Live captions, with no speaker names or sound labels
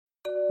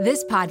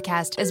This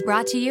podcast is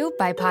brought to you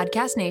by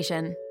Podcast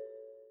Nation.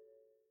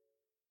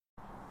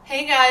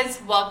 Hey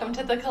guys, welcome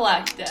to The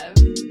Collective.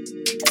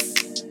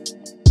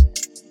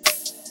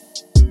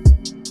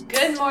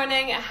 Good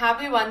morning,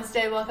 happy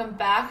Wednesday, welcome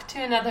back to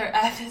another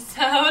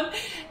episode.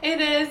 It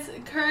is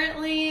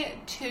currently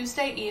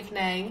Tuesday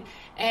evening,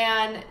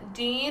 and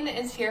Dean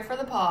is here for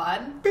the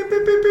pod.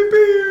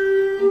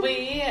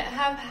 We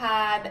have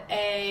had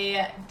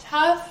a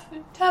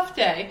tough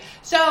day,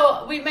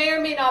 so we may or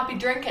may not be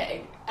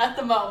drinking at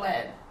the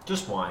moment.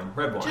 Just wine,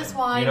 red wine. Just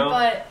wine,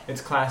 but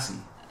it's classy.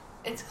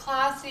 It's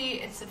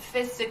classy, it's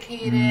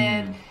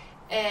sophisticated,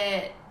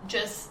 It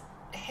just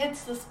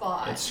hits the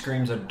spot. It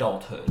screams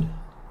adulthood.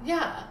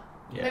 Yeah.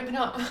 Maybe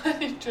not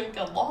when you drink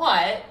a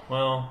lot.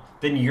 Well,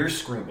 then you're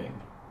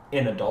screaming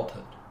in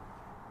adulthood.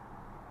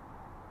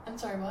 I'm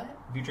sorry, what?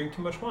 If you drink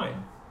too much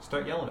wine,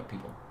 start yelling at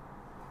people.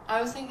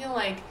 I was thinking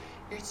like,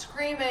 you're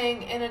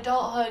screaming in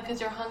adulthood because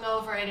you're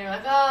hungover and you're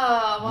like,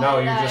 oh, why No,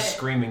 did you're I... just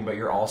screaming, but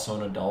you're also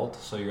an adult,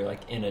 so you're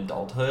like in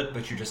adulthood,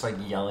 but you're just like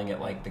yelling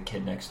at like the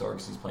kid next door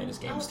because he's playing his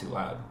games too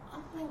loud.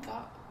 Oh my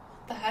god,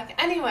 what the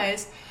heck?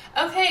 Anyways,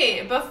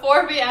 okay,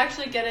 before we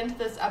actually get into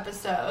this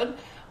episode,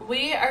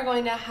 we are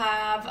going to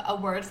have a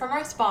word from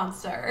our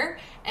sponsor,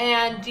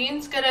 and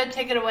Dean's going to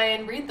take it away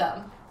and read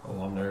them.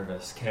 Oh, I'm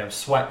nervous. Okay, I'm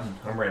sweating.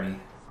 I'm ready.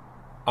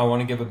 I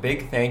want to give a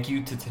big thank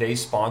you to today's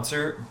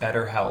sponsor,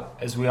 BetterHelp.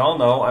 As we all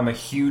know, I'm a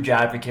huge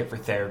advocate for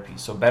therapy,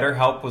 so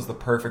BetterHelp was the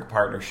perfect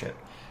partnership.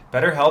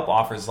 BetterHelp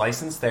offers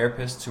licensed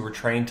therapists who are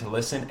trained to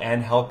listen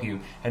and help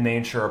you, and they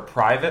ensure a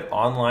private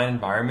online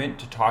environment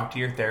to talk to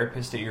your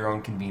therapist at your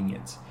own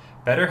convenience.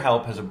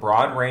 BetterHelp has a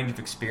broad range of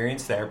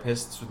experienced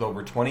therapists with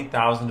over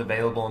 20,000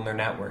 available in their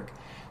network.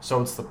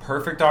 So it's the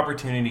perfect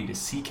opportunity to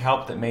seek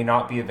help that may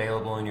not be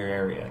available in your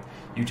area.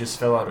 You just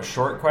fill out a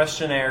short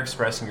questionnaire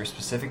expressing your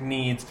specific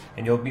needs,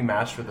 and you'll be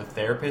matched with a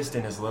therapist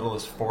in as little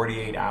as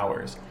 48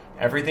 hours.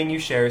 Everything you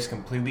share is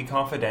completely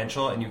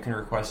confidential, and you can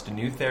request a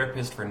new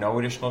therapist for no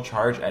additional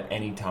charge at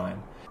any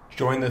time.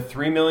 Join the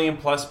 3 million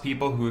plus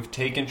people who have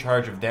taken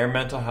charge of their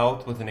mental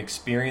health with an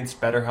experienced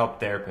BetterHelp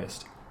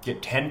therapist.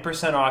 Get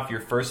 10% off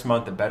your first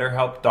month at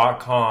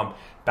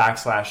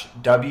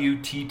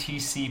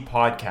betterhelp.com/WTTC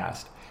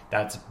podcast.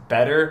 That's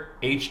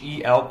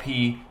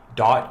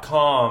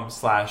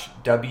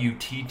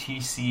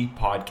betterhelp.com/WTTC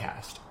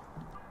podcast.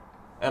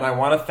 And I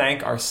want to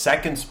thank our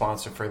second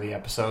sponsor for the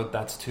episode.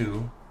 That's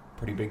two.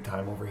 Pretty big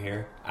time over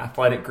here.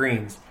 Athletic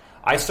Greens.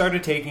 I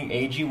started taking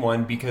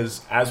AG1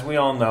 because, as we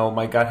all know,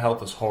 my gut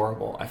health is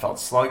horrible. I felt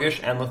sluggish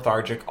and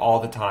lethargic all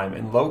the time,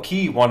 and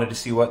low-key wanted to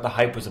see what the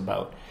hype was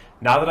about.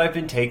 Now that I've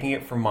been taking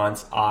it for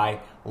months,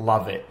 I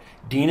love it.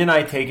 Dean and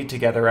I take it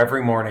together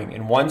every morning.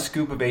 In one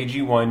scoop of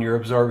AG1, you're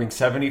absorbing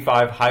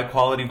 75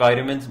 high-quality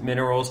vitamins,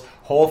 minerals,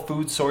 whole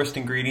food-sourced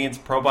ingredients,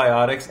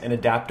 probiotics, and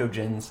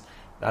adaptogens.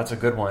 That's a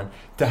good one.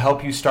 To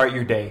help you start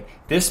your day.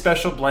 This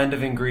special blend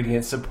of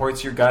ingredients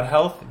supports your gut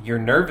health, your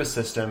nervous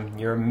system,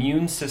 your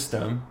immune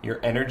system, your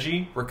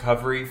energy,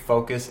 recovery,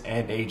 focus,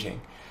 and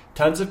aging.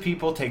 Tons of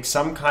people take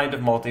some kind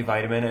of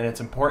multivitamin, and it's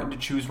important to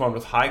choose one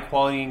with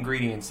high-quality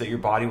ingredients that your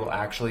body will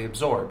actually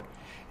absorb.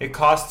 It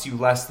costs you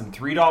less than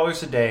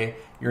 $3 a day,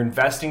 you're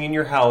investing in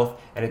your health,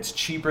 and it's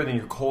cheaper than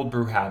your cold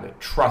brew habit.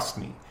 Trust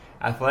me.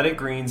 Athletic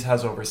Greens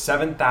has over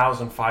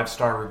 7,000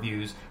 five-star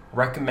reviews,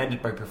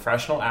 recommended by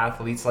professional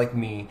athletes like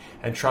me,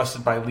 and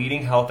trusted by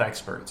leading health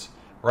experts.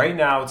 Right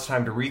now, it's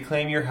time to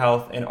reclaim your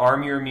health and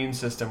arm your immune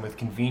system with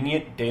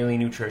convenient daily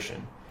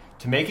nutrition.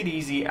 To make it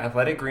easy,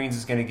 Athletic Greens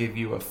is going to give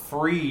you a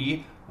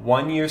free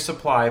 1-year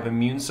supply of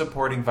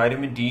immune-supporting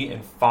vitamin D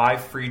and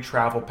 5 free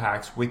travel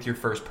packs with your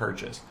first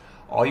purchase.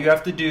 All you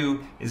have to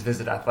do is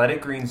visit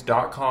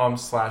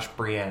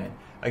athleticgreens.com/Brienne.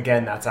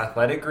 Again, that's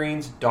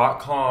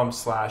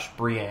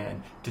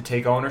athleticgreens.com/Brienne to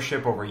take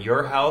ownership over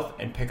your health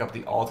and pick up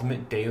the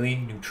ultimate daily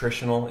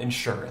nutritional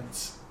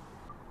insurance.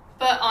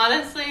 But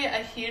honestly, a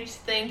huge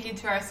thank you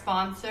to our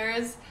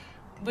sponsors.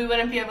 We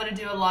wouldn't be able to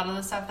do a lot of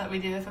the stuff that we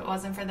do if it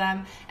wasn't for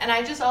them. And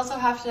I just also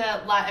have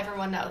to let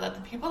everyone know that the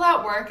people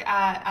that work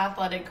at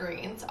Athletic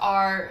Greens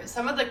are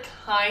some of the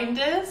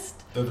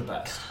kindest, they're the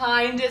best,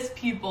 kindest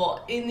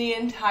people in the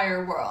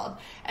entire world.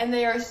 And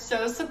they are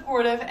so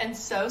supportive and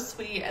so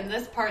sweet. And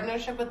this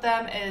partnership with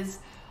them is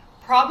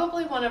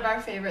probably one of our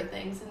favorite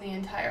things in the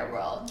entire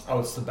world. Oh,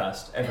 it's the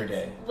best. Every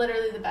day.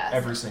 Literally the best.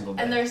 Every single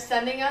day. And they're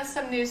sending us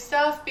some new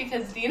stuff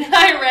because Dean and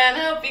I ran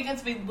out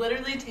because we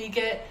literally take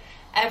it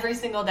every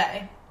single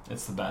day.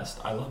 It's the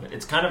best. I love it.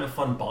 It's kind of a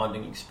fun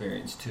bonding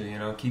experience too, you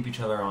know, keep each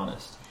other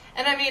honest.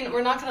 And I mean,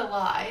 we're not going to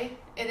lie,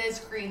 it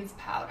is greens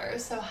powder,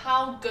 so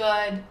how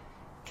good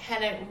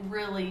can it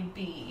really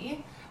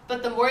be?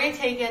 But the more you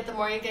take it, the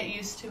more you get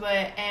used to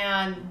it,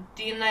 and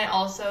Dean and I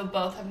also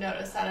both have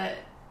noticed that it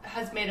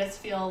has made us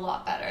feel a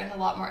lot better and a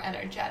lot more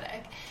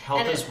energetic.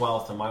 Health is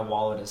wealth, and my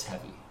wallet is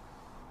heavy.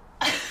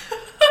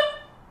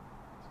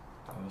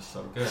 That was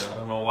so good. I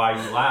don't know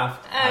why you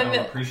laughed. I don't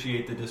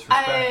appreciate the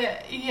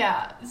disrespect.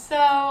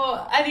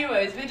 So,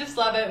 anyways, we just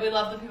love it. We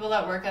love the people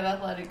that work at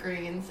Athletic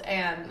Greens,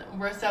 and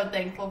we're so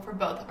thankful for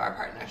both of our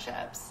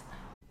partnerships.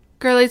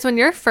 Girlies, when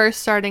you're first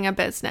starting a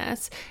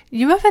business,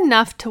 you have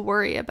enough to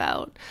worry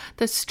about.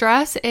 The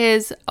stress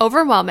is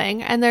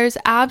overwhelming, and there's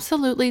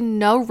absolutely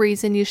no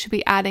reason you should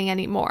be adding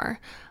any more.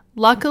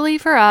 Luckily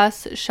for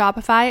us,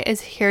 Shopify is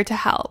here to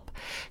help.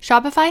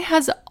 Shopify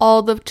has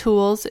all the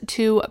tools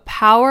to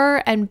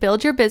power and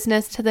build your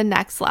business to the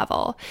next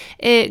level.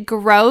 It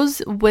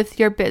grows with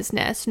your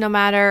business, no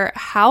matter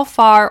how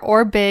far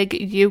or big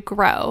you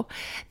grow.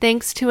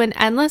 Thanks to an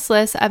endless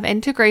list of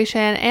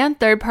integration and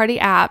third-party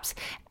apps,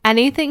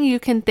 anything you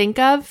can think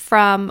of,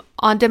 from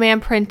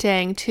on-demand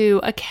printing to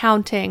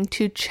accounting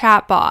to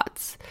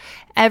chatbots,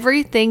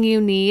 everything you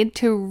need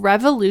to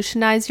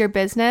revolutionize your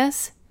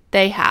business,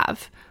 they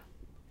have.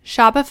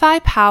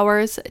 Shopify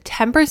powers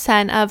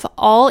 10% of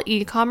all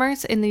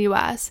e-commerce in the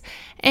US,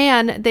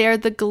 and they are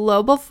the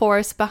global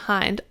force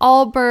behind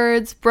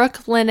Allbirds,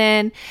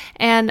 Brooklinen,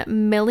 and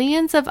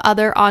millions of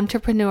other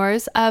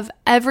entrepreneurs of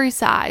every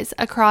size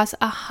across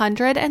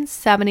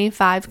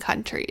 175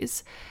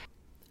 countries.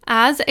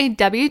 As a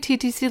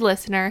WTTC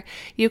listener,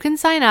 you can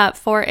sign up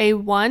for a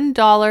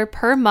 $1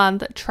 per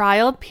month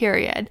trial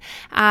period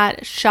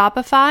at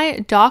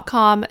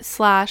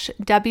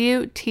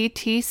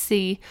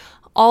shopify.com/WTTC,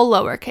 all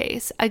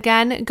lowercase.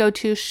 Again, go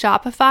to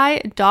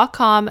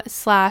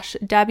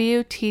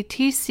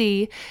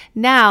shopify.com/WTTC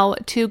now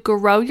to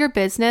grow your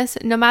business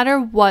no matter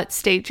what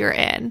stage you're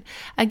in.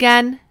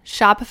 Again,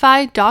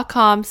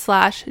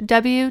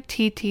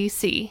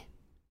 shopify.com/WTTC.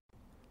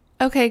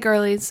 Okay,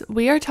 girlies,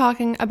 we are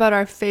talking about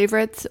our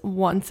favorites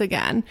once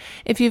again.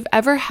 If you've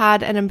ever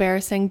had an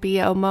embarrassing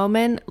BO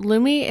moment,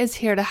 Lumi is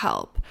here to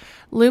help.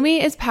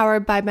 Lumi is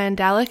powered by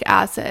mandelic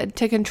acid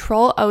to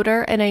control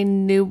odor in a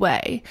new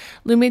way.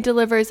 Lumi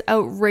delivers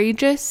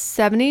outrageous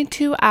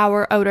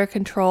 72-hour odor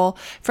control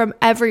from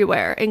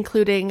everywhere,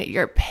 including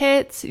your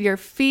pits, your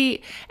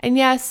feet, and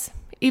yes,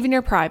 even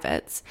your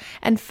privates.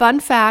 And fun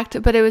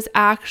fact, but it was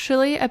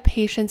actually a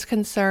patient's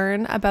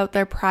concern about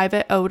their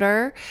private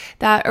odor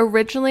that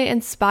originally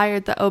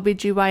inspired the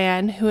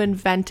OBGYN who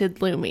invented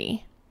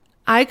Lumi.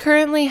 I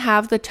currently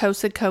have the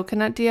toasted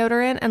coconut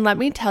deodorant, and let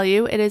me tell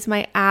you, it is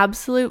my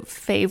absolute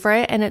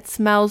favorite and it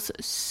smells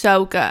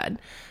so good.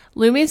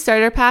 Lumi's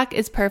starter pack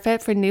is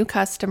perfect for new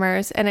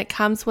customers, and it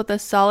comes with a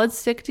solid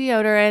stick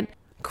deodorant,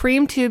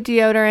 cream tube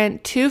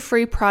deodorant, 2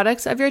 free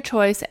products of your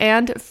choice,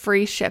 and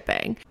free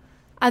shipping.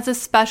 As a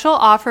special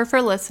offer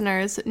for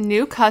listeners,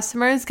 new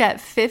customers get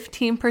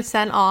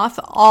 15% off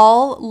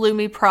all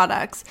Lumi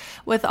products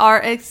with our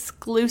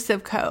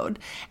exclusive code.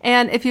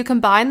 And if you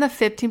combine the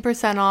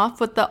 15% off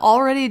with the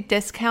already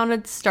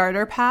discounted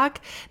starter pack,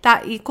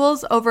 that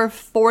equals over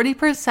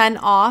 40%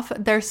 off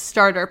their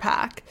starter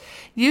pack.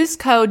 Use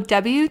code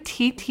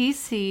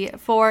WTTC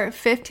for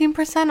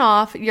 15%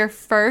 off your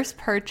first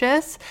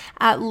purchase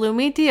at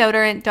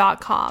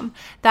lumideodorant.com.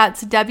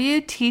 That's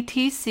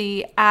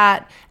WTTC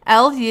at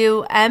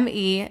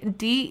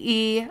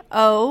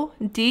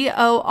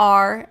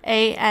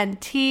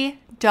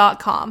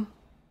LUMEDEODORANT.com.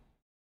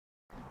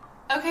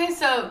 Okay,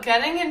 so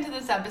getting into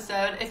this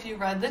episode, if you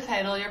read the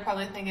title, you're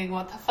probably thinking,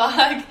 what the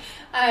fuck?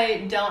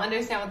 I don't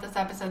understand what this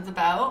episode's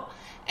about.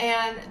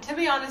 And to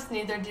be honest,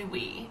 neither do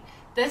we.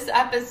 This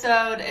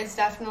episode is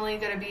definitely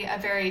going to be a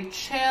very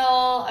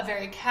chill, a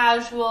very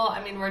casual.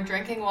 I mean, we're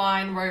drinking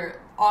wine. We're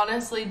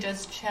honestly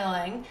just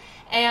chilling.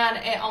 And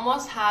it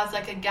almost has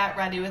like a get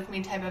ready with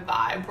me type of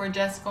vibe. We're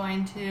just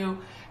going to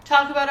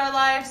talk about our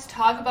lives,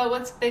 talk about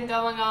what's been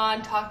going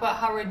on, talk about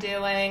how we're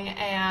doing,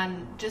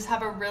 and just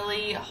have a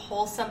really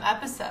wholesome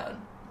episode.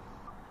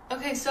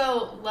 Okay,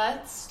 so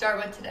let's start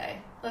with today.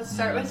 Let's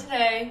tell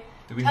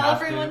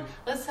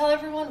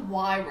everyone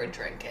why we're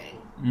drinking.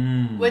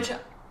 Which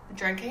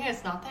drinking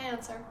is not the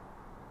answer,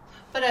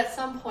 but at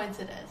some points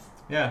it is.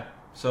 Yeah.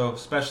 So,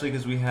 especially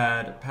because we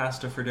had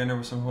pasta for dinner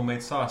with some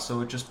homemade sauce,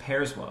 so it just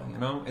pairs well, you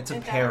know? It's a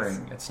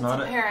pairing. It's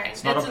not a pairing.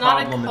 It's not a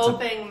problem. It's not a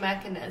coping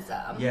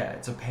mechanism. Yeah,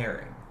 it's a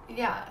pairing.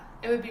 Yeah,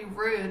 it would be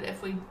rude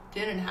if we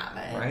didn't have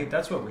it. Right?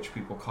 That's what rich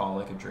people call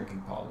like a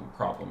drinking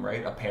problem,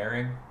 right? A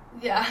pairing.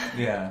 Yeah.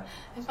 Yeah.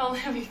 If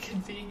only we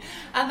could be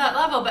at that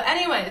level. But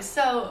anyways,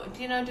 so,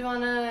 do you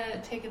want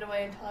to take it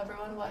away and tell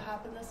everyone what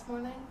happened this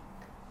morning?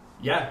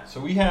 Yeah, so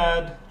we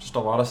had just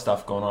a lot of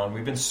stuff going on.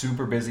 We've been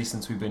super busy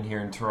since we've been here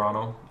in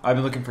Toronto. I've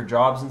been looking for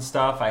jobs and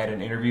stuff. I had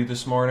an interview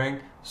this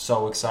morning.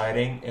 So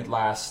exciting. It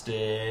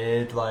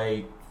lasted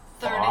like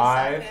 30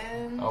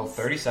 seconds. Oh,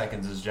 30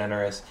 seconds is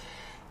generous.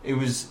 It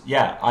was,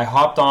 I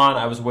hopped on.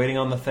 I was waiting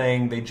on the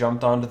thing. They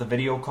jumped onto the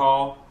video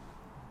call.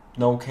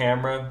 No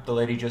camera. The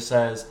lady just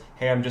says,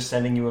 hey, I'm just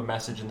sending you a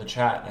message in the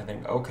chat. And I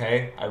think,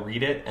 okay. I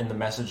read it, and the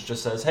message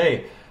just says,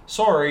 hey,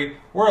 sorry,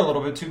 we're a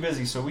little bit too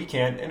busy, so we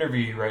can't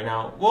interview you right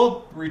now.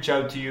 We'll reach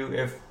out to you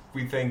if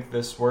we think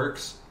this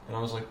works. And I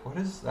was like, what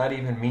does that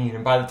even mean?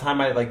 And by the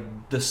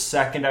time the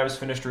second I was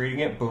finished reading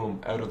it,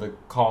 boom, out of the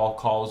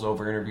call was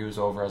over, interview was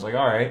over. I was like,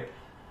 all right,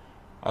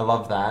 I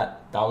love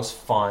that. That was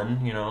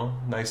fun,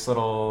 nice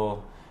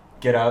little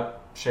get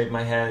up, shave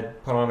my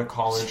head, put on a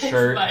collared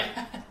shirt. I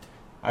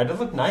had to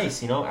look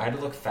nice, I had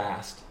to look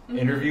fast. Mm-hmm.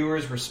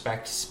 Interviewers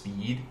respect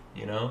speed,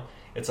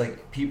 It's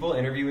like people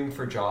interviewing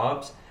for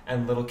jobs,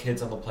 and little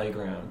kids on the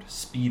playground,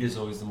 speed is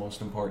always the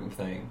most important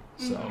thing.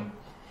 So,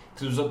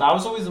 because that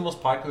was always the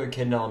most popular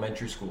kid in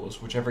elementary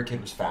schools, whichever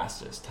kid was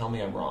fastest. Tell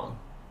me I'm wrong.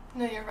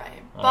 No, you're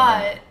right.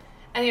 But,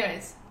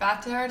 anyways,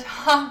 back to our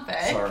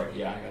topic. Sorry,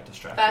 yeah, I got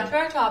distracted. Back to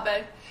our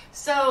topic.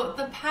 So,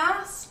 the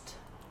past,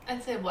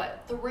 I'd say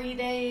 3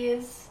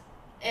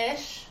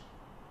 days-ish?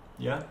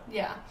 Yeah?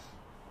 Yeah.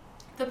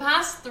 The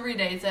past 3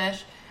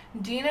 days-ish,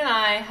 Dean and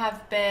I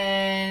have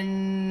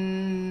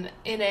been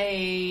in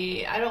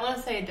a, I don't want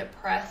to say a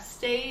depressed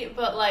state,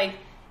 but like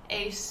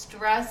a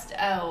stressed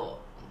out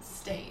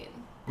state.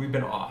 We've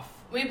been off.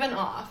 We've been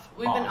off.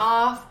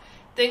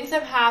 Things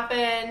have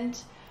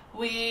happened.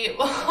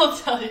 I'll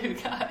tell you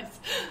guys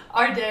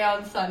our day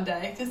on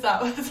Sunday, because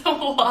that was a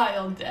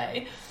wild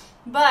day.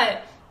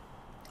 But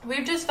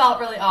we've just felt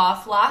really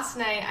off. Last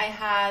night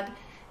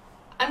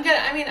I'm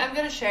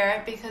gonna share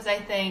it because I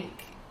think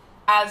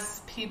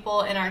as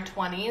people in our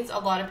 20s, a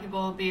lot of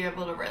people will be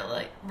able to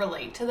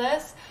relate to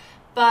this.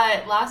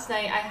 But last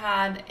night I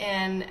had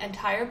an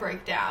entire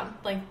breakdown,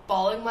 like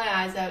bawling my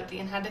eyes out.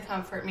 Dean had to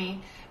comfort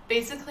me.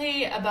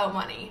 Basically about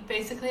money.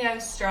 Basically, I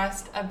was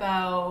stressed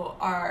about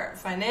our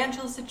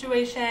financial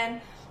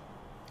situation.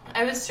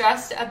 I was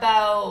stressed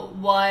about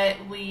what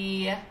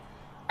we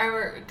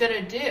are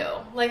going to do.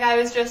 Like, I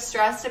was just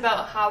stressed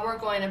about how we're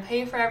going to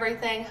pay for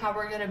everything, how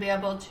we're going to be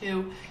able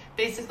to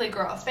basically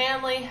grow a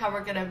family, how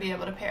we're going to be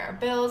able to pay our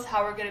bills,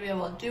 how we're going to be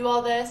able to do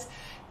all this,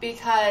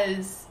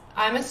 because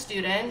I'm a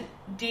student.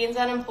 Dean's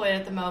unemployed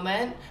at the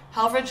moment.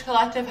 Helfrich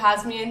Collective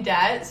has me in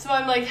debt. So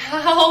I'm like,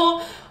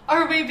 how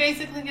are we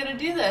basically going to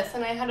do this?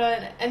 And I had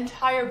an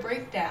entire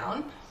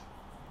breakdown.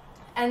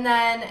 And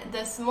then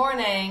this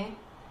morning,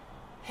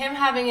 him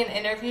having an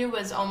interview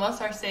was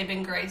almost our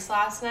saving grace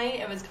last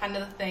night. It was kind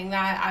of the thing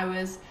that I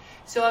was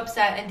so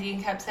upset, and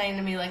Dean kept saying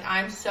to me, like,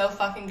 I'm so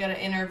fucking good at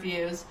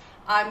interviews.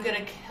 I'm going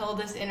to kill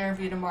this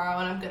interview tomorrow,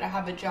 and I'm going to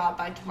have a job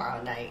by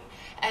tomorrow night.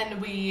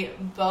 And we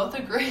both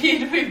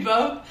agreed. We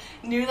both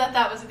knew that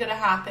that was going to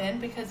happen,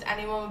 because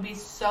anyone would be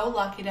so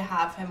lucky to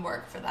have him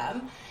work for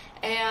them.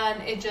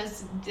 And it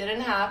just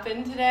didn't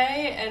happen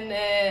today, and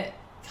it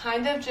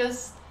kind of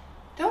just,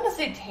 I don't want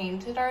to say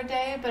tainted our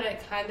day, but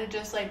it kind of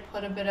just like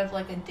put a bit of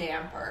like a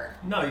damper.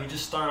 No, you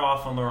just start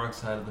off on the wrong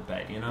side of the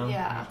bed, you know?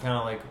 Yeah. You kind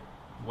of like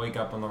wake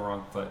up on the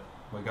wrong foot.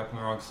 Wake up on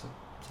the wrong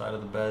side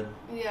of the bed.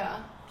 Yeah.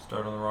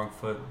 Start on the wrong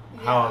foot.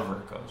 Yeah. However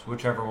it goes.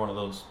 Whichever one of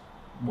those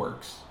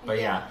works.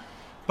 But yeah.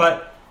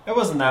 But it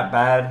wasn't that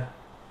bad.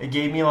 It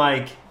gave me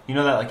like, you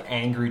know, that like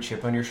angry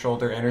chip on your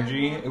shoulder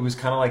energy? Mm-hmm. It was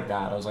kind of like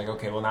that. I was like,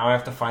 okay, well now I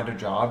have to find a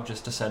job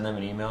just to send them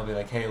an email. Be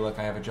like, hey, look,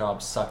 I have a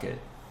job. Suck it.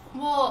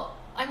 Well,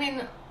 I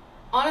mean,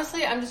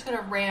 honestly, I'm just going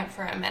to rant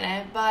for a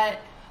minute, but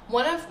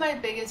one of my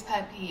biggest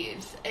pet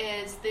peeves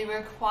is the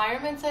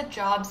requirements that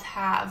jobs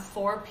have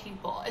for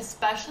people,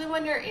 especially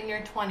when you're in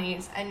your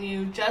 20s and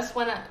you just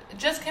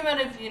came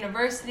out of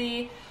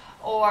university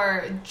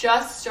or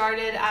just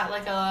started at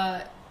like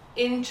a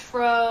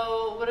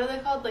intro, what are they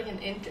called? Like an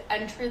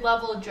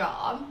entry-level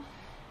job.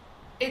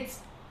 It's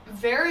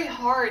very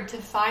hard to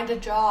find a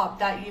job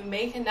that you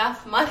make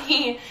enough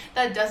money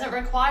that doesn't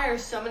require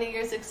so many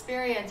years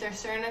experience or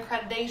certain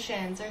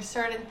accreditations or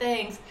certain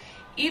things,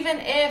 even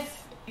if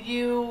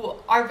you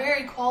are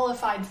very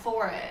qualified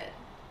for it.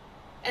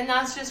 And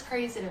that's just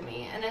crazy to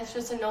me, and it's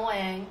just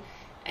annoying,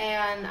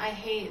 and I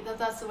hate that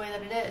that's the way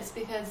that it is,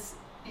 because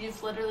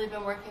you've literally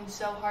been working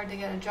so hard to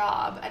get a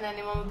job, and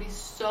anyone would be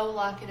so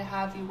lucky to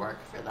have you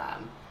work for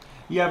them.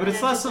 Yeah, but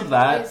it's less of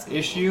that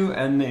issue,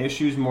 and the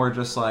issue's more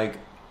just like,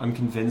 I'm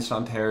convinced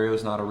Ontario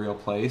is not a real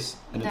place,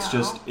 and it's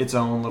just its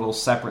own little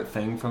separate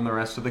thing from the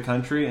rest of the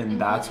country,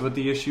 and that's what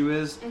the issue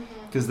is,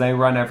 because they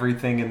run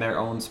everything in their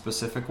own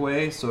specific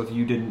way. So if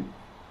you didn't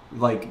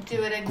like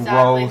do it exactly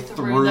grow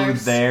through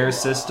their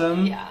school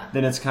system,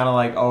 then it's kind of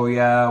like, oh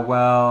yeah,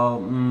 well,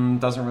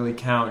 doesn't really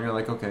count. And you're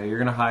like, okay, you're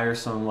gonna hire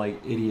some like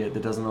idiot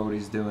that doesn't know what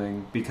he's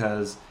doing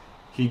because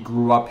he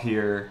grew up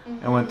here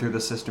and went through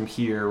the system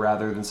here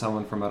rather than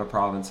someone from out of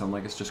province. I'm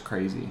like, it's just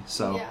crazy.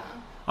 So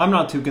I'm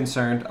not too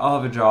concerned. I'll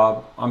have a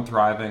job. I'm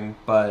thriving,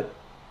 but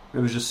it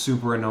was just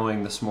super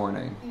annoying this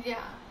morning.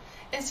 Yeah.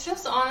 It's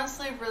just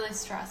honestly really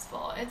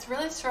stressful. It's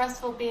really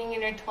stressful being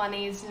in your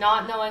 20s,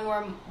 not knowing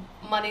where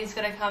money's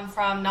going to come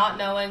from, not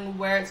knowing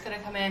where it's going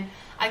to come in.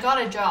 I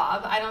got a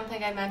job. I don't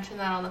think I mentioned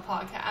that on the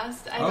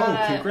podcast.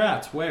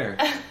 Congrats. Where?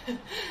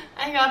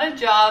 I got a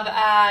job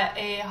at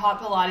a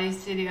hot Pilates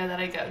studio that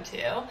I go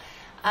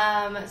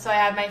to. So I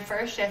had my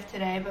first shift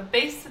today, but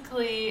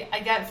basically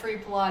I get free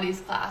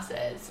Pilates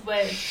classes,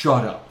 which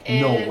shut up.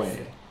 No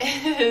way.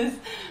 Is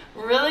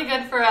really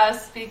good for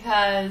us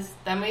because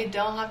then we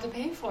don't have to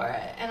pay for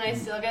it, and I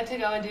still get to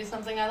go and do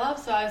something I love.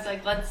 So I was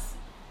like, let's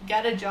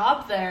get a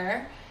job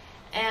there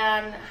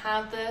and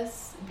have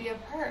this be a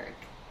perk.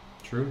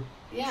 True.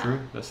 Yeah. True.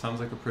 That sounds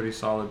like a pretty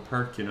solid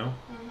perk, you know?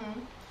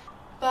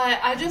 But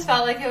I just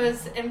felt like it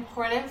was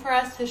important for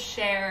us to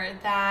share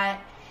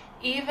that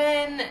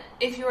even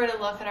if you were to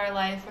look at our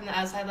life from the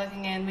outside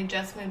looking in, we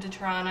just moved to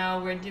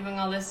Toronto, we're doing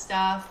all this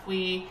stuff,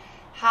 we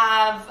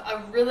have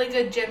a really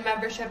good gym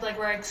membership, like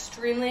we're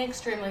extremely,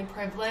 extremely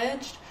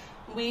privileged,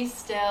 we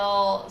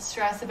still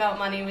stress about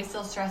money, we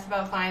still stress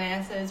about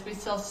finances, we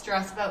still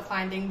stress about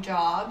finding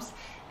jobs.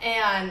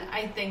 And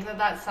I think that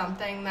that's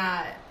something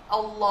that a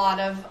lot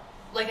of,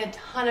 like a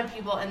ton of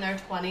people in their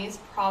 20s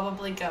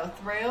probably go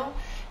through,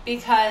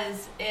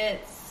 because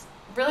it's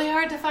really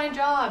hard to find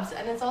jobs,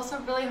 and it's also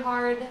really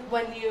hard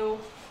when you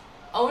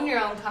own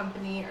your own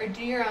company or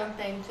do your own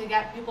thing to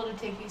get people to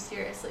take you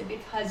seriously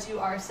because you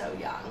are so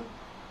young.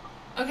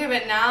 Okay,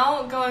 but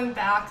now going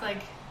back,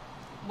 like,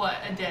 what,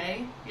 a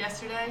day?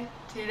 Yesterday?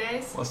 2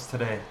 days? What's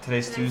today?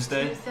 Today's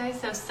Tuesday? Tuesday,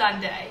 so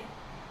Sunday.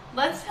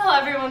 Let's tell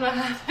everyone what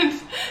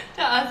happened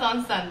to us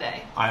on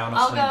Sunday. I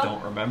honestly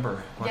don't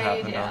remember what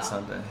happened on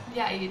Sunday.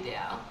 Yeah, you do.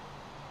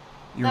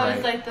 You're right.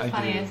 Was like the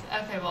funniest.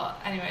 Okay, well,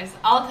 anyways,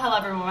 I'll tell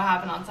everyone what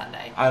happened on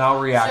Sunday. And I'll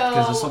react,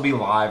 because this will be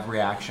live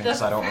reaction,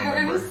 because I don't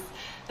remember.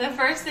 The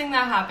first thing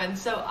that happened,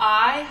 so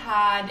I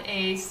had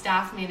a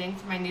staff meeting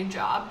for my new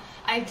job.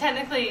 I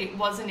technically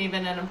wasn't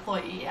even an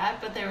employee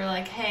yet, but they were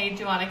like, hey,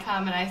 do you want to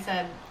come? And I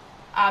said,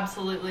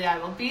 absolutely, I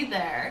will be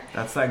there.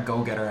 That's that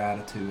go-getter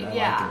attitude. I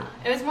like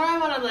it. It was more I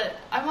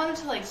wanted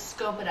to like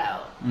scope it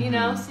out, you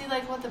know, see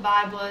like what the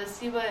vibe was,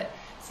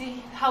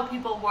 see how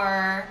people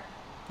were,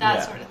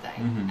 that sort of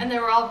thing. And they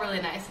were all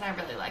really nice, and I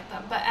really liked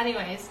them. But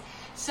anyways,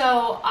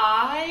 so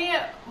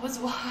I was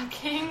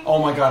walking. Oh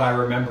my god, I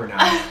remember now.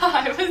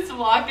 I was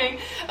walking.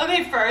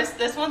 Okay, first,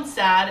 this one's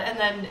sad, and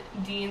then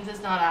Dean's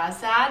is not as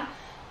sad.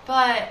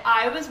 But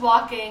I was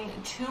walking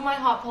to my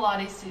hot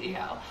Pilates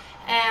studio,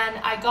 and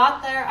I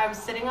got there, I was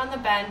sitting on the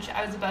bench,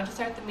 I was about to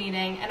start the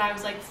meeting, and I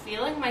was like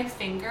feeling my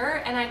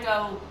finger, and I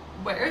go,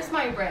 where's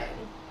my ring?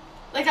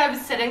 Like, I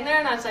was sitting there,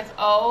 and I was like,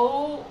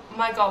 oh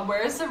my god,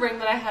 where's the ring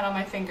that I had on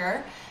my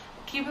finger?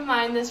 Keep in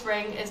mind, this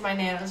ring is my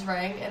Nana's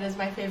ring. It is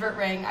my favorite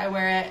ring. I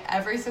wear it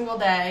every single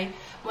day.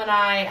 When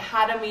I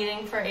had a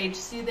meeting for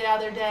HC the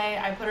other day,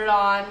 I put it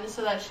on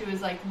so that she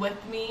was, like, with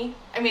me.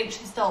 I mean,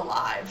 she's still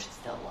alive. She's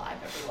still alive,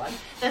 everyone.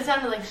 That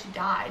sounded like she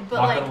died.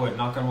 But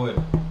Knock on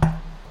wood.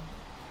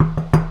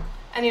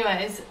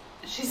 Anyways,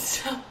 she's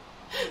still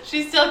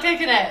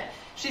kicking it.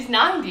 She's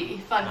 90,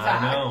 fun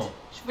fact. I know.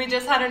 We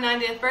just had her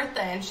 90th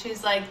birthday, and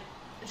she's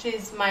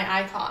my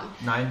icon.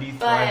 90,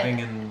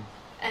 thriving,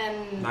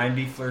 and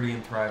 90, flirty,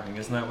 and thriving.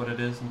 Isn't that what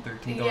it is in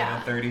 13 going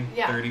on 30?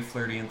 Yeah. 30,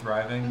 flirty, and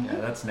thriving? Yeah,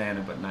 that's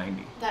Nana, but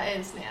 90. That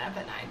is Nana,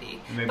 but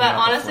 90. Maybe but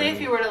honestly,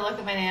 if you were to look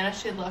at my Nana,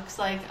 she looks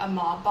like a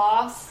mob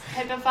boss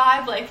type of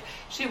vibe. Like,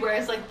 she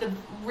wears, like, the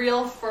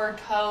real fur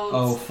coats.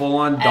 Oh,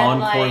 full-on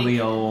Don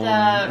Corleone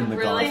in The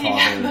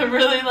Godfather. The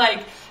really,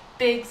 like,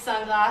 big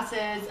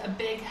sunglasses, a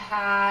big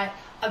hat,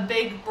 a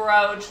big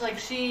brooch. Like,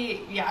 she's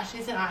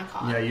an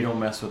icon. Yeah, you don't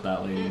mess with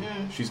that lady.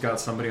 She's got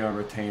somebody on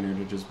retainer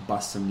to just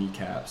bust some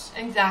kneecaps.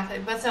 Exactly.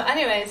 But so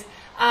anyways,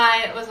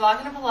 I was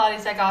walking to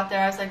Pilates. I got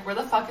there. I was like, where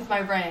the fuck is my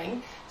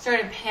ring?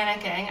 Started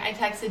panicking. I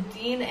texted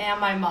Dean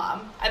and my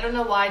mom. I don't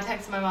know why I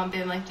texted my mom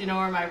being like, do you know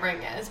where my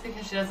ring is?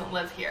 Because she doesn't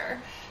live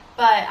here.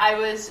 But I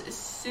was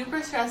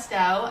super stressed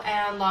out,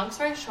 and long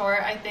story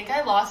short, I think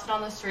I lost it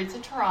on the streets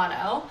of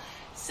Toronto.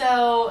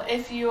 So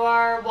if you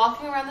are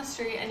walking around the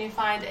street and you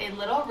find a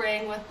little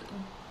ring with,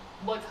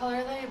 what color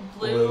are they?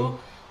 Blue.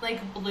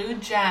 Like blue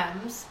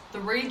gems,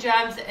 3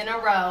 gems in a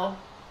row,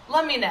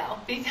 let me know,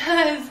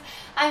 because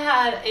I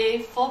had a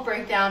full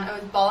breakdown. I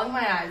was bawling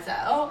my eyes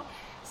out.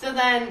 So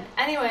then,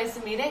 anyways,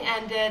 the meeting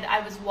ended.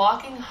 I was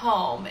walking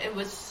home. It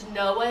was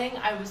snowing.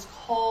 I was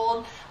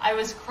cold. I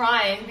was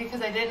crying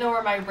because I didn't know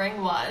where my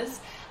ring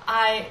was.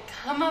 I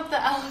come up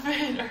the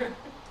elevator.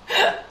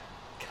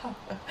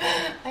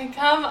 I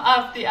come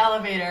up the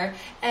elevator,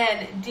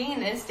 and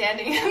Dean is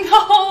standing in the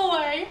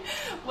hallway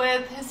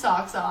with his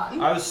socks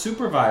on. I was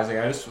supervising.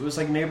 It was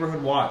like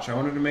neighborhood watch. I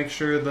wanted to make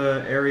sure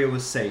the area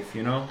was safe,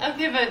 you know?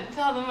 Okay, but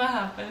tell them what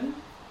happened.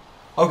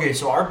 Okay,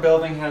 so our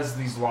building has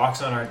these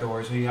locks on our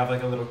doors where you have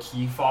like a little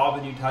key fob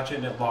and you touch it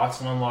and it locks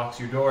and unlocks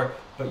your door,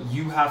 but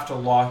you have to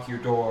lock your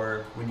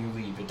door when you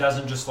leave. It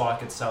doesn't just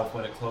lock itself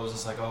when it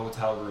closes like a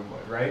hotel room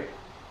would, right?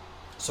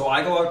 So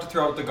I go out to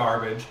throw out the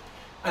garbage,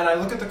 and I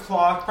look at the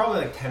clock probably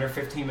like 10 or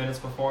 15 minutes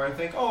before and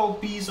think, oh,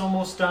 B's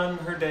almost done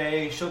her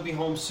day, she'll be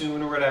home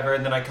soon or whatever,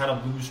 and then I kind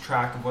of lose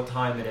track of what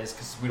time it is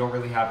because we don't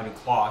really have any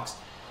clocks.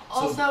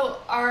 Also,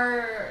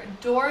 our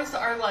doors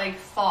are like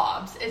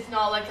fobs. It's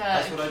not like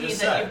a key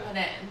that you put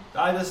in.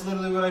 That's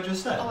literally what I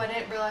just said. Oh, I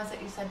didn't realize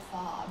that you said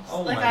fobs.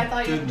 Oh, like, my I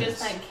thought goodness. you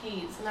just meant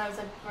keys, and I was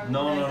like,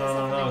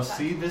 no.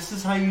 See, this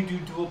is how you do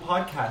dual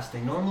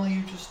podcasting. Normally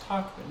you just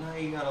talk, but now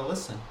you gotta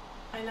listen.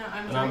 I know,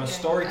 I'm a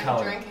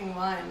storyteller. I'm drinking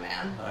wine,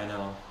 man. I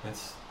know.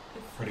 It's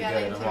pretty good,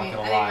 I'm not going to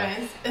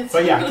lie. Anyways,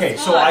 but yeah, okay,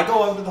 so I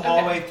go out to the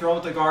hallway, throw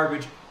out the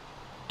garbage,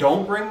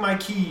 don't bring my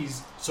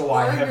keys, so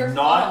I have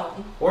not,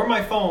 or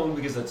my phone,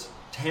 because it's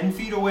 10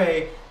 feet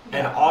away,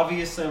 and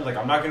obviously I'm like,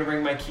 I'm not going to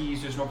bring my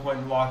keys, there's no point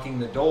in locking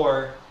the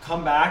door,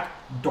 come back,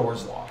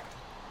 door's locked.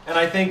 And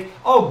I think,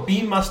 oh,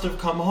 B must have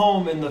come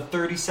home in the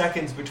 30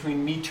 seconds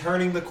between me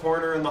turning the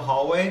corner in the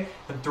hallway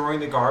and throwing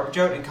the garbage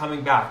out and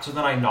coming back. So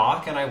then I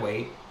knock and I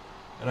wait.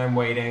 and I'm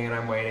waiting, and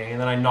I'm waiting, and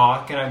then I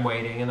knock, and I'm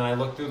waiting, and then I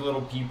look through the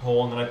little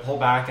peephole, and then I pull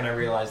back, and I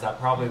realize that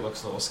probably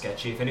looks a little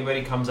sketchy. If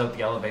anybody comes out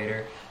the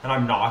elevator, and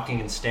I'm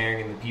knocking and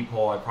staring in the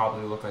peephole, I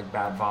probably look like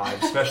bad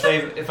vibes, especially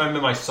if I'm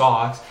in my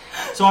socks.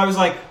 So I was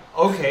like,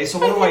 okay, so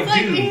what do I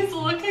do? He's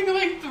looking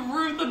like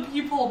through the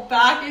peephole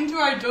back into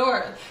our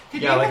door.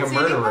 Yeah, like a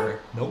murderer.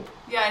 Nope.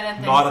 Yeah, I didn't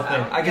think Not so. a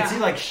thing. I could see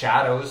like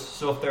shadows,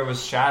 so if there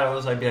was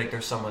shadows, I'd be like,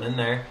 there's someone in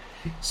there.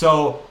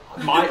 So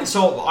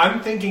I'm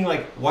thinking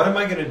like, what am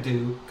I gonna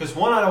do? Because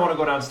one, I don't want to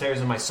go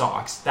downstairs in my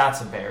socks.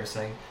 That's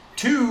embarrassing.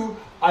 Two,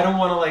 I don't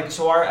want to like.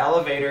 So our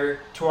elevator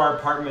to our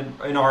apartment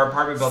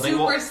building,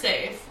 super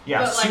safe.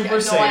 Yeah, but,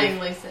 like, super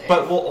annoyingly safe.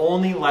 But will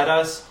only let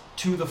us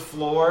to the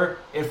floor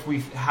if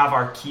we have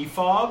our key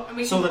fob.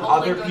 So that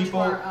other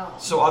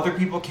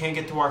people can't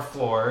get to our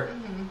floor.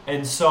 Mm-hmm.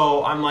 And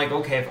so I'm like,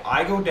 okay, if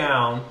I go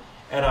down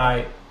and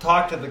I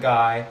talk to the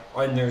guy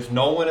and there's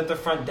no one at the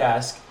front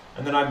desk,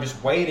 and then I'm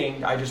just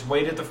waiting. I just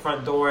wait at the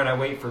front door and I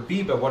wait for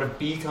B. But what if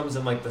B comes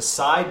in like the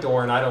side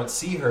door and I don't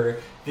see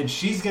her? Then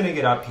she's going to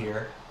get up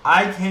here.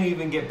 I can't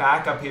even get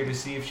back up here to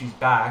see if she's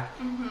back.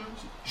 Mm-hmm.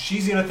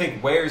 She's going to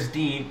think, where's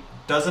Dean?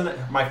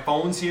 My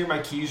phone's here, my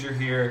keys are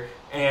here,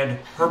 and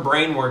her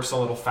brain works a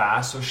little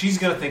fast. So she's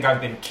going to think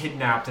I've been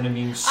kidnapped and I'm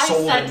being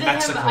sold in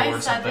Mexico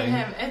or something.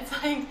 I said to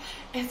him,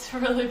 it's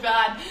really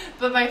bad.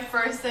 But my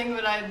first thing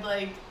would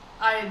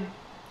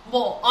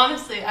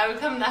honestly, I would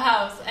come in the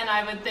house and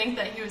I would think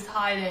that he was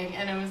hiding,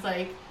 and it was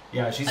like,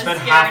 yeah, she spent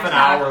half an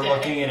hour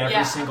looking in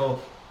every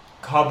single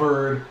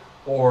cupboard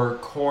or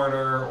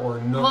corner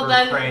or nook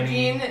or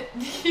cranny.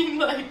 Dean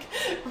like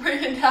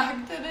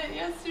reenacted it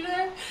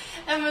yesterday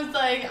and was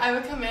like, I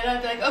would come in,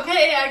 I'd be like,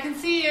 okay, I can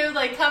see you,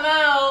 like, come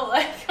out,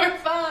 like, we're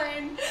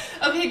fine.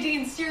 Okay,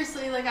 Dean,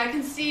 seriously, like, I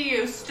can see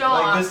you,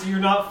 stop. Like, you're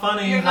not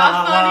funny. You're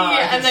not funny.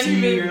 I can see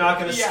you, you're not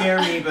going to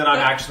scare me, but I'm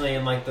actually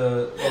in, like,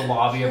 the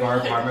lobby of our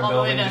apartment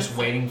building just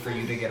waiting for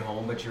you to get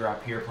home, but you're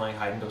up here playing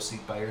hide and go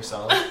seek by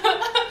yourself.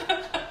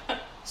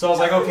 So I was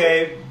like,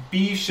 okay,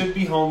 B should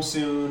be home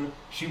soon.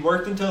 She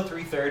worked until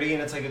 3:30,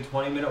 and it's like a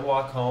 20-minute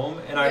walk home,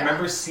 and I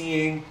remember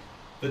seeing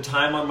the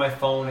time on my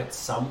phone at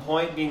some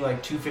point being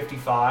like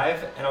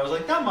 2:55, and I was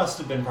like, that must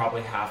have been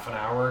probably half an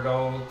hour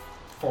ago,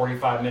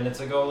 45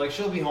 minutes ago. Like,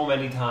 she'll be home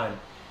anytime.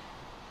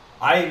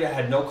 I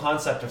had no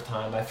concept of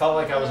time. I felt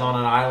like I was on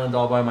an island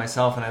all by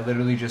myself, and I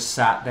literally just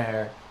sat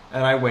there,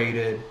 and I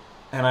waited,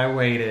 and I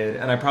waited,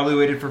 and I probably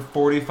waited for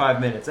 45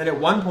 minutes. And at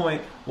one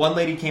point, one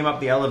lady came up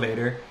the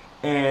elevator,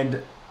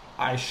 and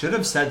I should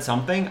have said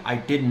something. I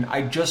didn't.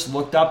 I just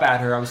looked up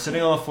at her. I was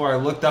sitting on the floor. I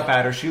looked up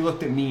at her. She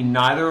looked at me.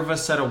 Neither of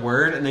us said a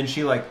word. And then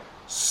she, like,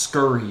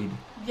 scurried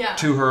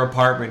to her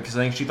apartment because I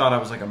think she thought I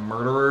was, like, a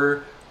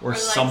murderer or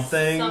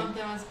something.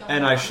 Something was going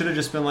on. I should have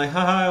just been like,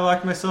 haha, I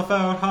locked myself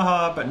out,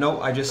 haha. But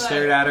no, I just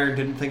stared at her and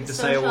didn't think to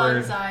say a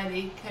word. Social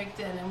anxiety kicked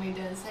in and we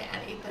didn't say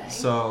anything.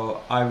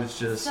 So I was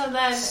just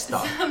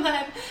stuck. So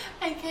then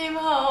I came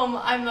home.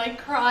 I'm like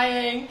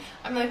crying.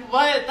 I'm like,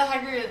 what the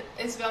heck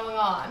is going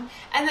on?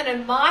 And then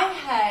in my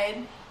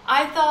head,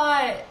 I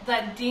thought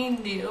that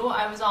Dean knew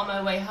I was on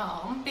my way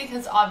home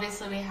because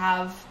obviously we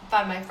have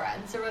Find My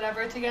Friends or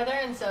whatever together,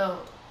 and so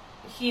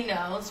he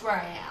knows where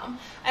I am.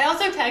 I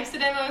also texted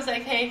him. I was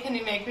like, hey, can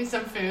you make me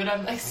some food?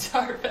 I'm like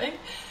starving.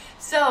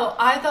 So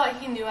I thought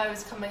he knew I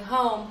was coming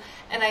home,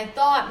 and I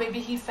thought maybe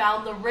he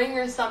found the ring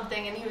or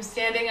something, and he was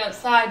standing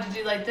outside to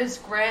do like this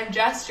grand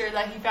gesture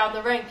that he found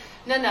the ring.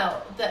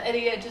 No, the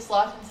idiot just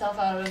locked himself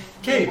out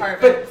of the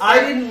apartment. But I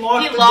didn't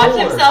lock the door. He locked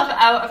himself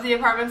out of the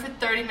apartment for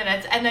 30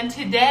 minutes, and then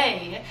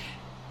today...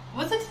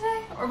 Was it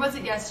today or was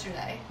it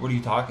yesterday? What are you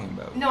talking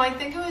about? No, I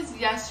think it was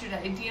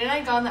yesterday. Dean and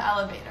I got in the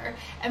elevator,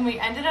 and we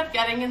ended up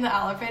getting in the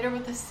elevator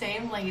with the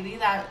same lady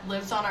that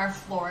lives on our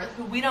floor,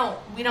 who we don't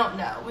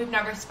know. We've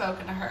never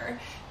spoken to her,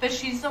 but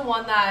she's the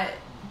one that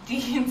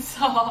Dean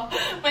saw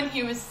when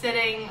he was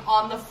sitting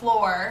on the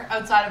floor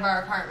outside of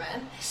our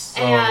apartment.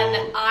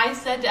 And I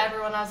said to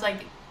everyone, I was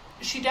like,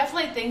 she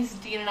definitely thinks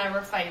Dean and I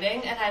were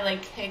fighting, and I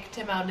like kicked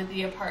him out of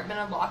the apartment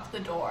and locked the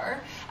door.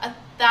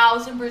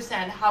 1,000%.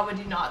 How would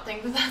you not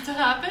think that that's what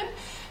happened?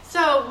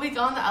 So we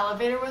got on the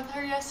elevator with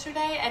her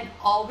yesterday, and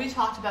all we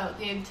talked about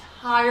the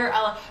entire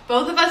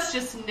both of us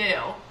just knew.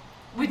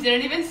 We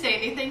didn't even say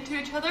anything to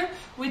each other.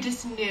 We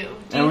just knew.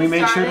 And we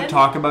made sure to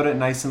talk about it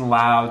nice and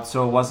loud,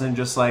 so it wasn't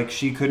just like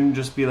she couldn't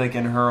just be like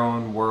in her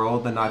own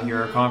world and not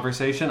hear our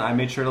conversation. I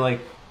made sure to like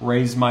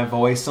raise my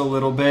voice a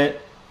little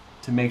bit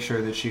to make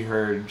sure that she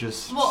heard, she knew.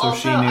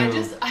 I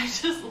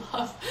just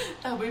love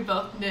that we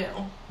both knew.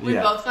 We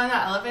both got in the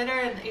elevator,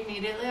 and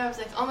immediately I was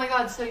like, oh my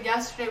god, so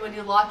yesterday when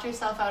you locked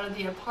yourself out of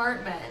the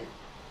apartment,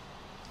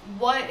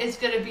 what is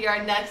going to be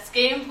our next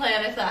game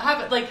plan if that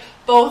happened? Like,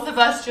 both of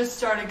us just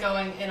started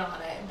going in on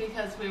it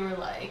because we were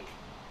like,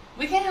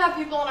 we can't have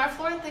people on our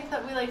floor think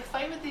that we like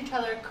fight with each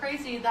other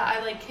crazy, that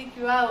I like kick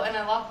you out and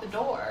I lock the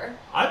door.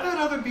 I bet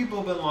other people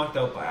have been locked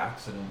out by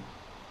accident.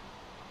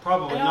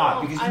 Probably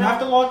not, because you have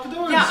to lock the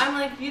doors. Yeah, I'm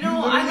like, I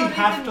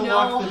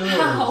don't even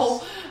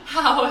know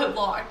how it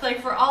locked.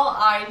 Like, for all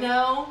I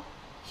know,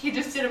 he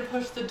just didn't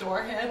push the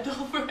door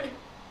handle right.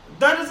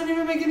 That doesn't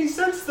even make any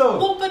sense, though.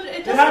 Well, but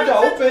it doesn't had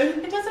to make sense.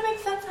 open. It doesn't make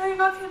sense how you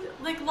got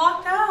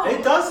locked out.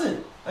 It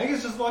doesn't. I think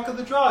it's just luck of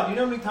the draw. Do you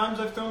know how many times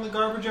I've thrown the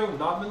garbage out and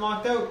not been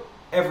locked out?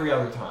 Every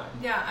other time.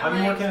 Yeah, I've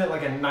been working at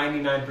like a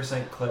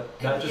 99%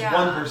 clip. Not just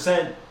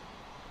 1%.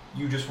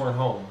 You just weren't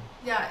home.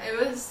 Yeah, it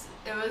was.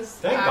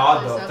 Thank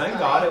God, though. Thank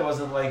God it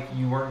wasn't like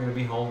you weren't going to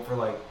be home for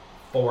like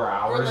 4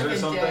 hours or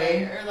something. A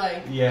day, or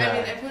like. Yeah. I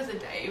mean, if it was a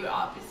day, you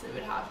obviously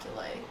would have to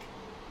like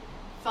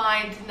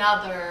find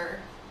another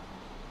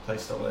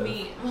place to live.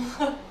 Meet.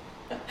 I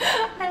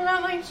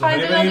meant like so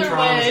find another way. So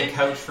maybe a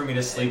couch for me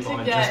to sleep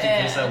on, just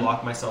in case I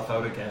lock myself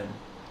out again.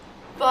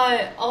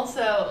 But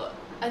also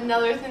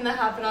another thing that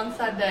happened on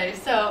Sunday.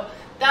 So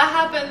that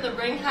happened. The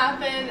ring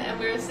happened, and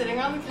we were sitting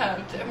on the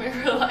couch, and we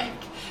were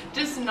like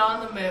just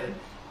not in the mood.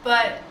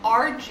 But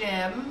our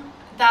gym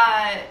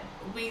that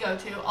we go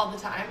to all the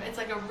time, it's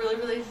like a really,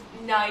 really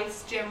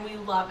nice gym. We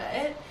love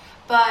it.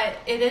 But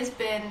it has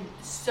been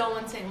so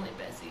insanely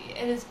busy.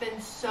 It has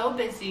been so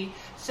busy.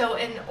 So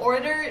in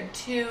order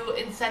to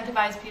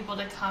incentivize people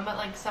to come at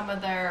like some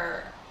of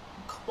their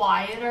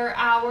quieter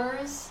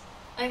hours,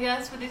 I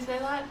guess, would you say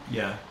that?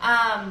 Yeah.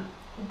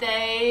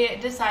 They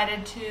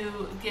decided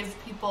to give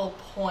people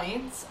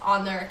points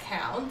on their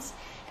accounts.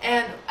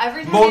 And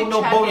every time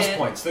bonus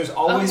points. There's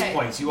always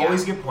points. You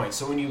always get points.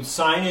 So when you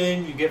sign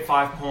in, you get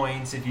 5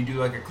 points. If you do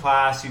like a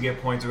class, you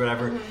get points or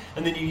whatever. Mm-hmm.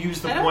 And then you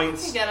use the points. I don't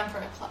think you get them for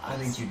a class. I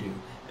think you do.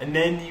 And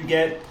then you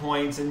get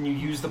points, and you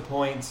use the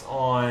points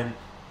on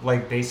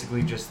like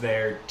basically just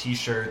their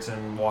t-shirts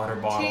and water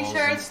bottles.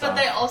 T-shirts, but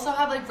they also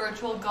have like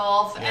virtual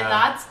golf, and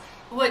that's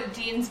what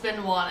Dean's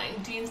been wanting.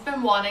 Dean's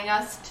been wanting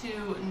us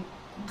to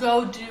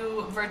go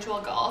do virtual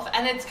golf,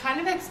 and it's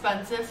kind of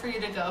expensive for you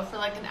to go for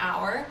like an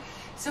hour.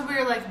 So we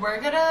were like,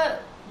 we're gonna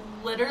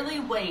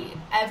literally wait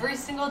every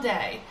single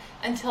day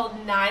until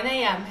 9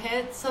 a.m.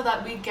 hits so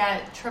that we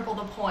get triple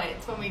the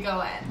points when we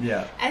go in.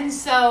 Yeah. And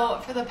so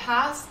for the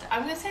past,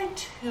 I'm gonna say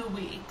 2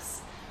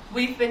 weeks,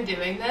 we've been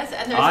doing this,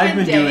 and I've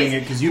been days, doing it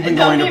because you've been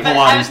going to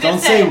Pilates. Don't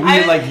say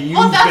we like you've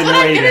well, that's been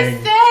what waiting. I'm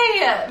gonna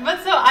say.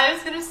 But so I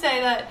was gonna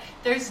say that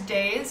there's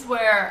days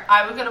where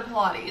I would go to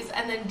Pilates,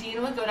 and then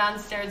Dean would go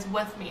downstairs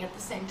with me at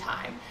the same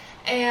time,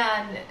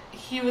 and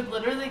he would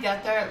literally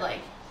get there at like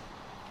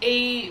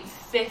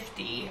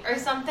 8:50 or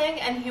something,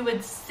 and he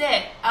would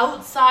sit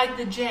outside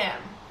the gym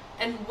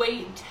and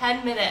wait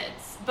 10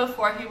 minutes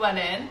before he went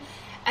in.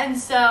 And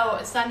so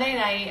Sunday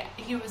night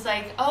he was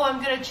like, oh,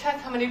 I'm gonna check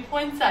how many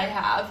points I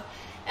have,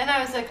 and I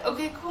was like,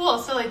 okay, cool,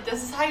 so like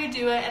this is how you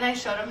do it. And I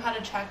showed him how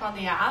to check on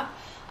the app.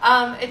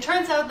 It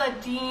turns out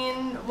that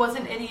Dean was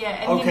an idiot,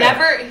 and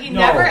he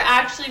never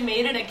actually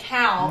made an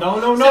account. No,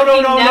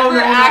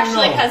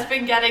 actually has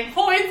been getting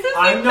points.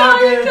 I'm not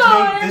going to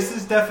take this.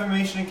 Is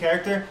defamation of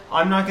character.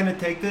 I'm not going to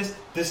take this.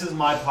 This is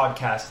my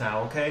podcast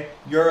now, okay?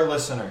 You're a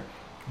listener.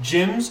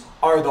 Gyms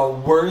are the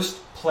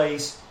worst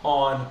place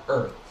on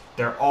earth.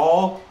 They're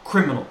all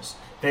criminals.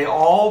 They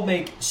all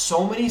make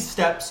so many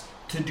steps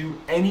to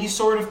do any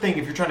sort of thing.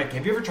 Have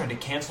you ever tried to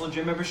cancel a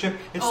gym membership?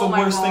 It's the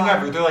worst thing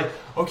ever. They're like,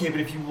 okay, but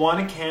if you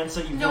want to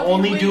cancel, you can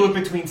only do it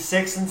between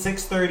 6 and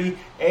 6:30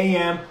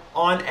 a.m.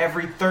 on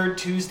every third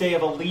Tuesday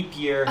of a leap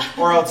year,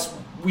 or else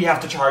we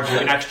have to charge you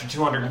an extra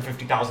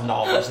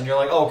 $250,000. And you're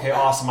like, okay,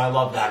 awesome, I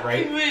love that,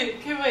 right?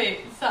 Can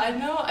wait. So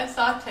I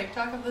saw a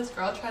TikTok of this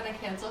girl trying to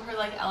cancel her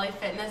like LA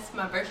Fitness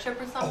membership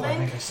or something. Oh, I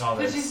think I saw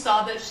this. Because she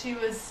saw that she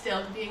was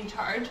still being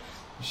charged.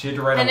 She had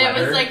to write a letter. And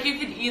it was like you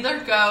could either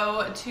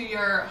go to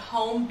your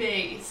home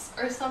base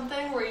or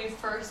something where you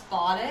first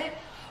bought it,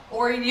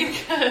 or you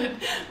could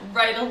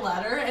write a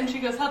letter. And she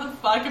goes, how the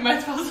fuck am I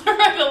supposed to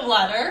write a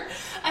letter?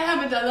 I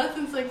haven't done that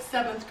since like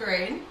 7th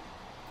grade.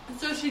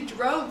 So she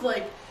drove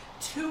like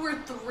 2 or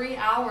 3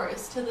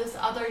 hours to this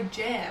other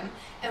gym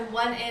and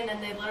went in,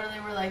 and they literally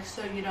were like,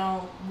 so you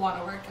don't want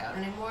to work out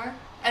anymore?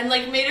 And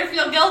like made her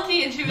feel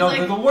guilty, and she was like,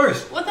 they're the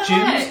worst. What the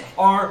Gyms heck?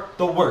 are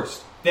the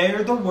worst.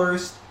 They're the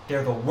worst.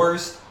 They're the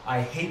worst.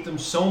 I hate them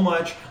so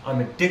much. I'm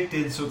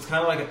addicted, so it's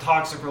kind of like a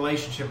toxic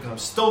relationship because I'm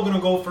still going to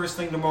go first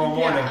thing tomorrow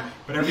morning.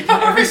 But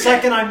every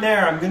second I'm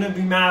there, I'm going to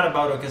be mad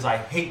about it because I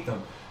hate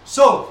them.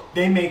 So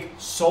they make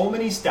so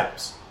many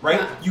steps, right?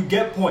 Yeah. You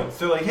get points.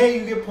 They're like, hey,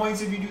 you get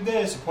points if you do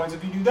this, or points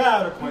if you do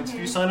that, or points if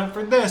you sign up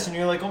for this. And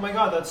you're like, oh my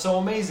God, that's so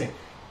amazing.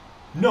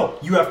 No,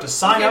 you have to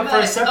sign up for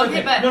a separate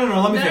thing.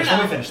 No, let me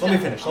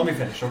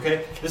finish,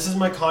 okay? This is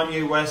my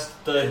Kanye West,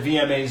 the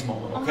VMAs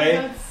moment, okay?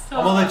 Oh my God,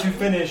 I'm going to let you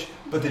finish,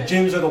 but the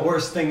gyms are the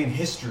worst thing in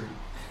history.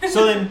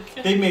 So then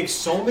they make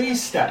so many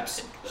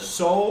steps,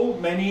 so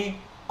many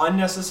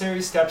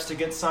unnecessary steps to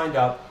get signed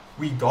up.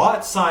 We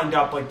got signed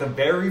up like the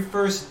very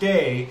first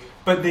day,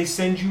 but they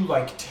send you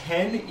like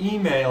 10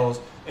 emails,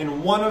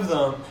 and one of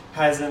them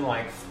has in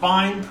like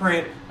fine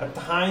print a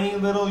tiny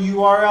little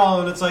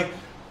URL, and it's like,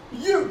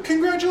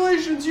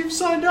 congratulations, you've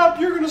signed up,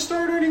 you're going to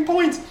start earning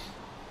points.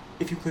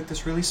 If you click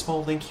this really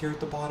small link here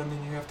at the bottom,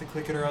 and you have to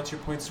click it or else your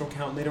points don't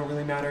count and they don't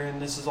really matter,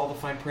 and this is all the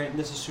fine print, and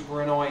this is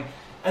super annoying.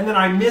 And then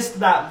I missed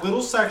that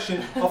little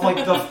section of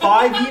like the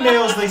 5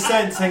 emails they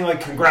sent saying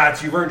like,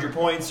 congrats, you've earned your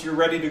points, you're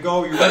ready to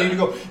go. It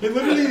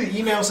literally, the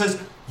email says,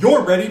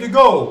 you're ready to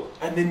go,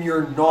 and then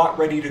you're not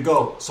ready to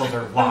go. So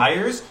they're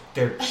liars,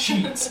 they're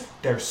cheats,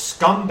 they're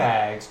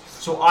scumbags.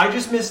 So I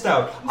just missed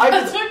out.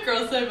 That's what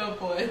girls say about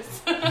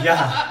boys.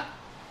 Yeah.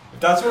 If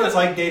that's what it's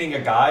like dating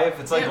a guy, if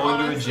it's like It going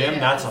to a honestly gym, is.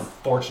 that's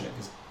unfortunate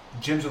because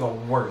gyms are the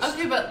worst.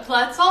 Okay, but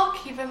let's all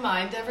keep in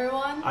mind,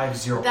 everyone, I have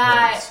 0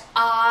 that points.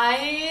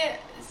 I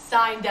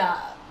signed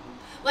up.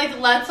 Like,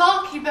 let's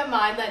all keep in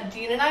mind that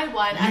Dean and I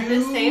went at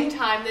the same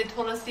time. They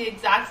told us the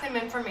exact same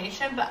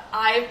information, but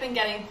I've been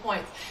getting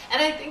points.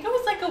 And I think it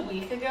was like a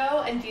week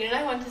ago, and Dean and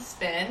I went to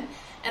spin,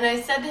 and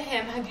I said to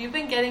him, have you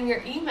been getting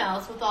your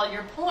emails with all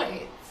your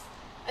points?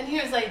 And he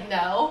was like,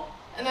 no.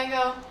 And I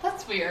go,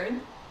 that's weird.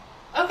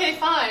 Okay,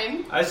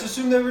 fine. I just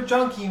assumed they were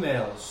junk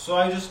emails, so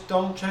I just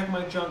don't check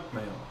my junk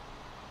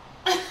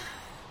mail.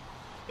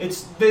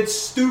 It's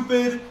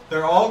stupid.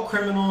 They're all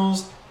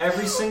criminals.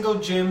 Every single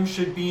gym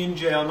should be in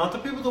jail. Not the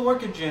people that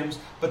work at gyms,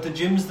 but the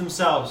gyms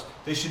themselves.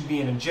 They should be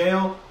in a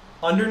jail,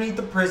 underneath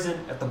the prison,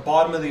 at the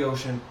bottom of the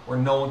ocean, where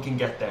no one can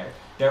get there.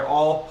 They're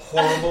all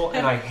horrible,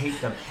 and I hate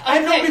them.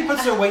 And nobody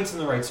puts their weights in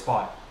the right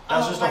spot.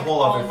 That's just a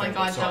whole other thing. Oh my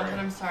god, Sorry. don't get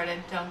him started.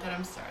 Don't get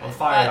him started. I'm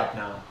fired up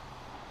now.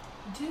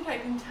 Dude, I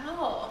can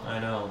tell. I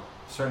know.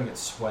 I'm starting to get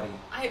sweaty.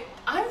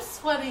 I'm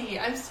sweaty.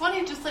 I'm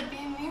sweaty just like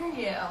being near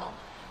you.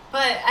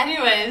 But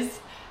anyways,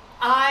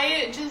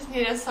 I just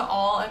need us to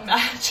all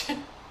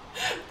imagine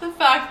the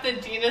fact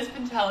that Dean has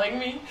been telling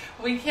me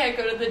we can't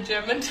go to the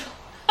gym until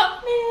 9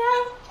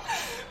 a.m.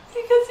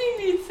 because he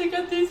needs to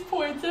get these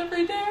points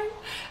every day,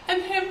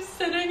 and him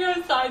sitting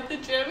outside the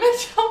gym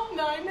until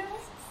 9 a.m.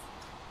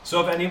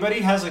 So if anybody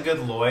has a good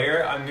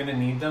lawyer, I'm going to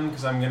need them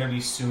because I'm going to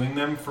be suing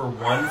them for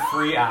 1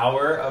 free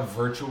hour of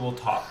virtual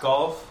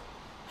Topgolf.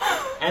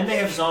 And they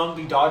have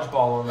zombie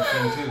dodgeball on the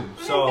thing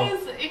too. So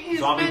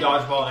zombie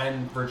dodgeball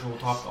and virtual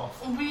Topgolf.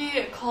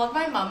 We called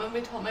my mom and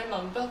we told my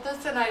mom about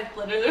this, and I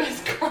literally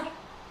was crying.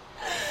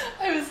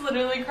 I was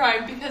literally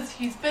crying because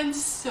he's been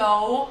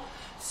so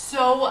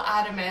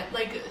adamant,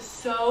 like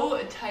so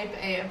type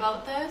A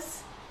about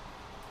this.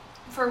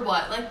 For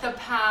what? Like the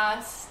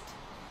past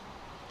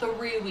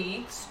 3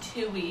 weeks,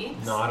 2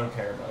 weeks. No, I don't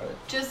care about it.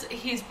 Just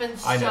he's been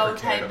I so never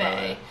cared type about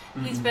A. it.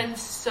 He's been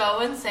so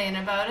insane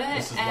about it.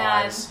 This is and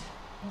lies.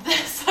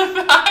 this the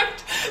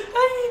fact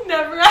that he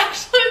never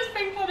actually has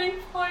been getting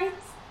points.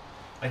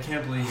 I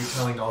can't believe you're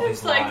telling all It's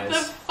these like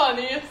lies. the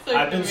funniest thing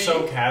I've to been me.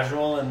 so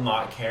casual and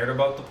not cared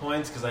about the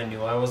points because I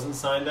knew I wasn't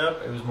signed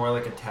up. It was more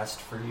like a test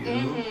for you.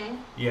 Mm-hmm.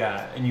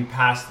 Yeah, and you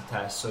passed the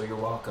test, so you're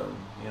welcome.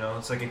 You know,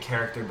 it's like a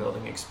character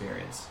building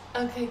experience.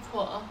 Okay,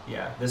 cool.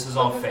 Yeah, this is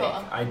all fake.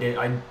 Cool.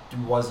 I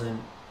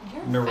wasn't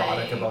You're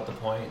neurotic fake. about the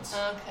points.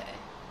 Okay.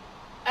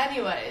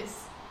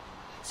 Anyways,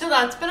 so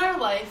that's been our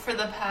life for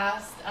the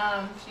past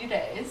few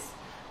days.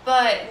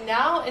 But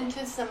now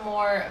into some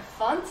more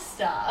fun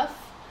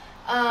stuff.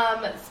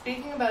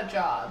 Speaking about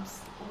jobs,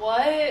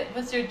 what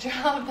was your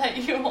job that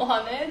you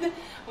wanted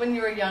when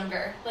you were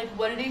younger? Like,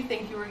 what did you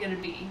think you were going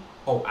to be?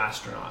 Oh,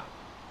 astronaut.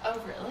 Oh,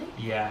 really?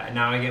 Yeah, and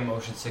now I get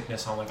motion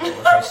sickness on like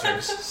roller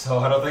coasters, so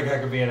I don't think I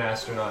could be an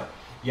astronaut.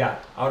 Yeah,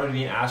 I wanted to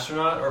be an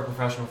astronaut or a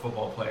professional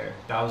football player.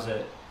 That was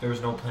it. There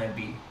was no plan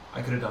B.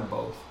 I could have done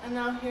both. And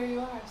now here you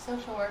are,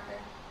 social worker.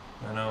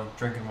 I know,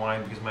 drinking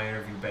wine because my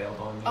interview bailed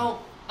on me. Oh,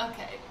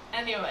 okay.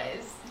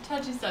 Anyways,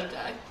 touchy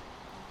subject.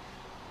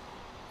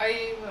 Are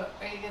you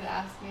gonna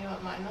ask me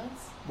what mine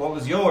was? What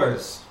was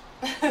yours?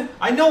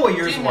 I know what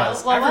yours Do you know?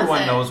 was. What was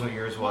Everyone it? knows what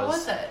yours was. What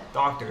was it?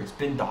 Doctor. It's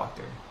been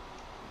doctor.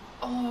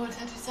 Oh,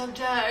 touchy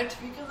subject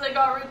because I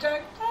got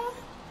rejected.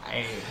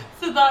 Hey.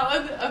 So that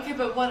was okay,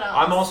 but what else?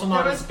 I'm also not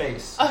There in was-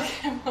 space.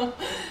 Okay, well,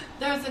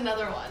 there was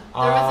another one.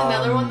 There was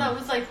another one that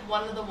was like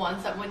one of the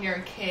ones that when you're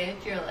a kid,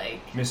 you're like,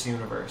 Miss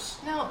Universe.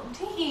 no,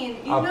 Dean,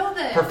 you know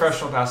this.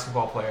 Professional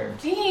basketball player.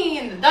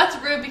 Dean, that's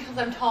rude because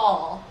I'm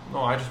tall. No,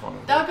 I just wanted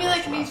to be That a would be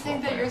like professional me basketball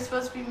saying that player. you're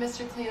supposed to be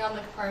Mr. Clean on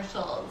the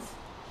commercials.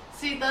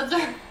 See, that's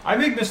rude. I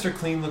make Mr.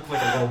 Clean look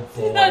like a little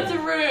boy. See, that's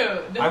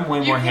rude. I'm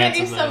way more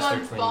handsome than Mr. You can't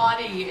use someone's Clean.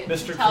 body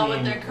Mr. to tell Clean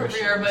what their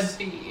career wishes.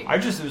 would be.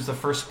 It was the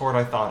first sport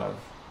I thought of.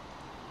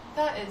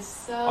 That is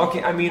so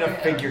Okay, I mean a rude.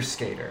 figure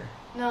skater.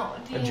 No,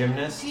 Dean.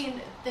 gymnast? Dean,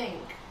 think.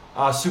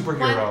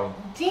 Superhero.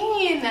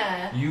 Dean!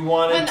 You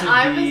wanted When to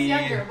I be was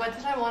younger, what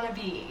did I want to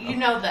be? You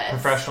know this.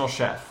 professional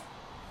chef.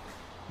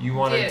 You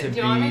wanted Do to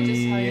you want me to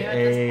be tell you at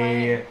this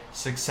a point?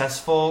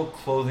 successful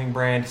clothing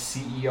brand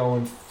CEO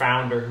and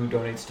founder who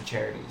donates to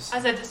charities.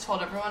 As I just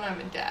told everyone, I'm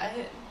in debt.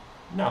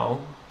 No,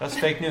 that's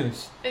fake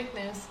news. Fake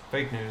news.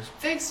 Fake news.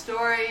 Fake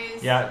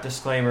stories. Yeah,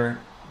 disclaimer.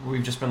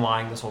 We've just been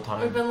lying this whole time.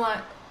 We've been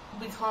like,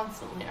 we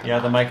constantly are. Yeah,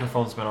 the lying.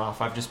 microphone's been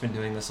off. I've just been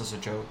doing this as a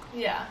joke.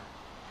 Yeah.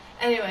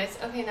 Anyways,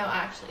 okay, no,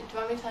 actually, do you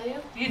want me to tell you?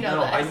 You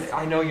know No, this.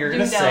 I know you're You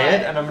going to know say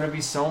it, it. and I'm going to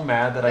be so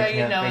mad that No, I you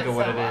can't know think it of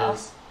what so it well.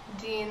 is.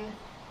 Dean.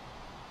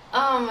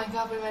 Oh my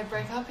god, we might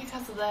break up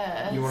because of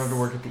this. You wanted to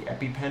work at the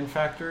EpiPen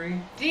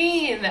factory?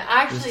 Dean,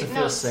 actually, Just to no,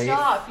 feel safe?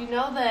 stop. You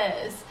know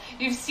this.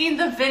 You've seen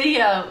the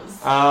videos.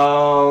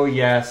 Oh,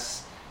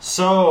 yes.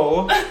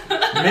 So,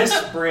 Miss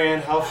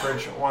Brianne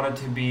Helfrich wanted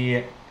to be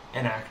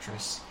an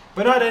actress.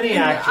 But not any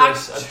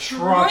actress, a actress?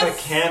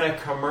 Tropicana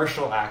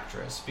commercial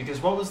actress.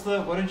 Because what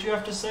did you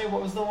have to say?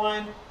 What was the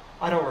line?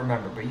 I don't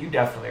remember, but you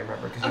definitely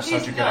remember because you're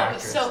such a good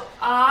actress. So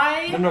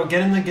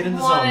get in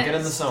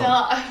the zone.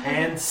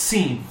 And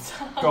scene.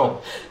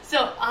 Go.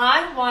 So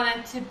I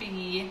wanted to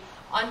be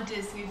on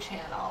Disney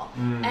Channel.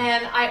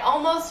 And I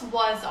almost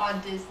was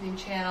on Disney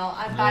Channel.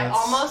 And by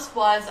almost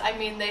was, I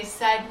mean they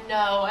said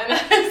no. And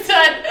I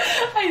said,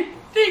 I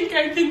think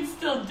I can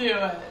still do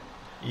it.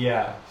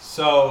 Yeah.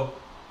 So,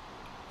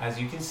 as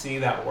you can see,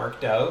 that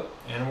worked out.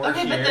 And we're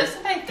here. But this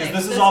is my thing. Because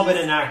this has all been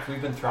an act.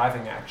 We've been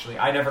thriving, actually.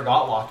 I never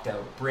got locked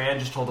out. Brianne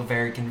just told a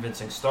very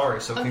convincing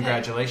story, so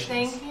congratulations.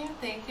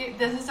 Thank you.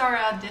 This is our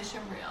audition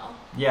reel.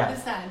 Yeah.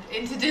 Descend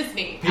into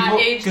Disney at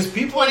age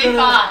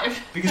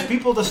 25. Because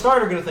people at the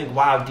start are going to think,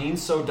 wow,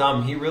 Dean's so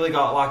dumb. He really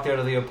got locked out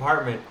of the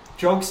apartment.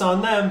 Joke's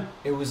on them.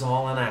 It was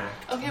all an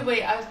act. Okay,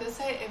 wait. I was going to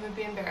say it would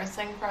be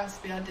embarrassing for us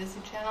to be on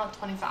Disney Channel at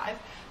 25.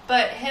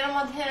 But Hannah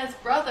Montana's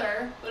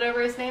brother,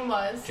 whatever his name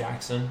was...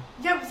 Jackson?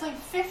 Yeah, was like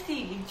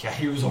 50. Yeah,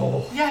 he was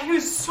old. Yeah, he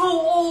was so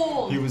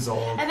old. He was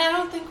old. And I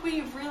don't think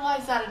we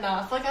realize that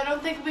enough. Like, I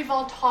don't think we've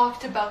all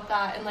talked about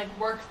that and, like,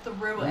 worked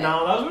through it.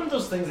 No, that was one of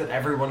those things that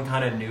everyone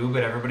kind of knew,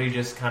 but everybody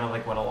just kind of,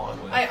 like, went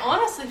along with. I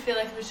honestly feel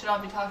like we should all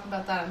be talking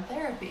about that in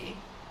therapy.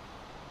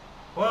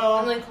 Well...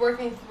 And, like,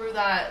 working through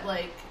that,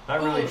 like...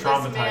 That really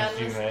traumatized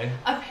you, hey?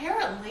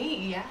 Apparently,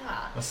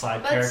 yeah. A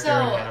side character in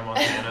Hannah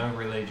Montana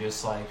really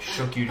just, like,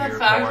 shook you to your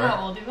core.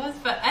 How old he was.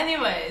 But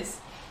anyways,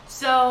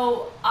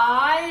 so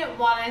I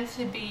wanted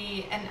to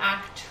be an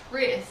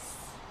actress.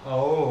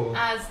 Oh.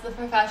 As the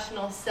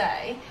professionals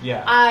say.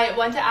 Yeah. I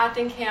went to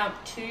acting camp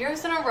 2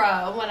 years in a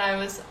row when I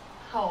was,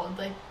 how old?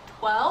 Like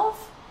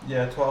 12?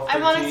 Yeah, 12,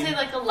 13. I want to say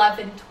like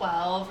 11,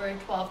 12 or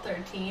 12,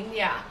 13.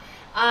 Yeah.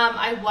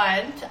 I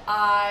went.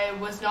 I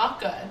was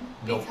not good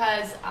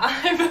because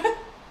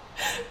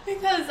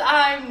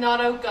I'm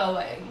not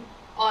outgoing.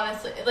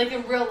 Honestly, like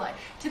in real life,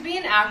 to be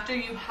an actor,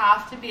 you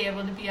have to be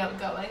able to be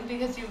outgoing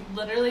because you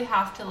literally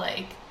have to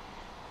like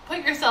put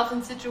yourself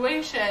in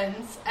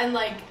situations and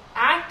like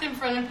act in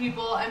front of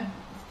people and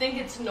think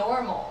it's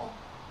normal,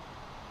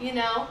 you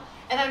know.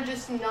 And I'm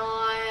just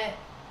not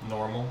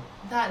normal.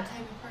 That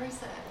type of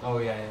person. Oh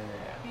yeah.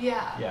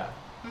 Yeah.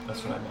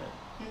 That's what I meant.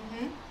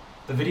 Mm-hmm.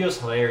 The video's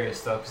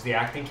hilarious though, because the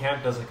acting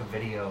camp does like a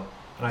video,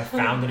 and I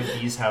found it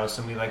at Bee's house,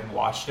 and we like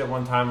watched it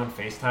one time on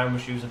FaceTime when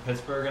she was in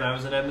Pittsburgh and I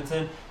was in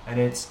Edmonton, and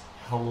it's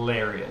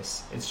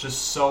hilarious. It's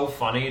just so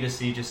funny to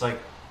see just like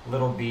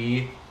little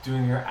B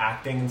doing her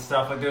acting and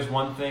stuff. Like there's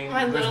one thing,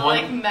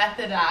 like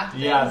method acting.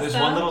 Yeah, there's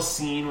one little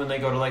scene when they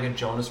go to like a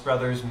Jonas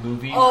Brothers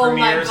movie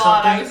premiere or something. Oh my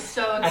god, I was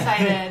so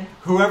excited.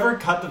 Whoever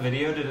cut the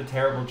video did a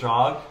terrible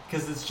job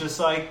because it's just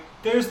like,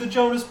 there's the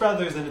Jonas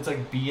Brothers, and it's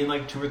like B and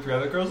like 2 or 3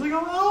 other girls. They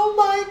go, oh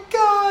my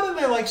god, and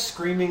they're like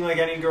screaming like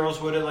any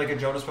girls would at like a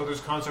Jonas Brothers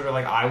concert, or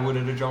like I would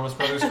at a Jonas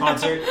Brothers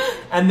concert.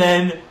 And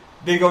then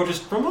they go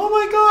just from oh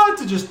my god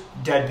to just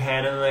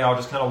deadpan, and then they all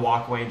just kind of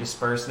walk away and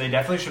disperse. And they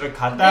definitely should have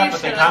cut that,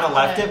 but they kind of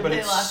left it. But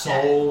it's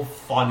so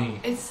funny.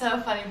 It's so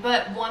funny.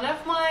 But one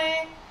of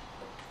my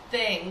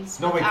things.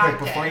 No, wait, quick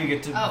before you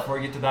get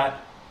to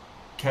that,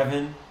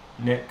 Kevin,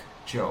 Nick,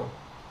 Joe.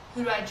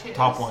 Who do I choose?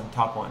 Top one.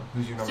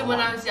 Who's your number one? So when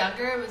I was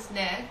younger, it was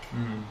Nick.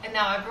 And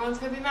now everyone's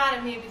going to be mad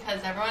at me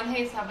because everyone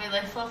hates how we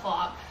like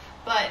flip-flop.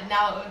 But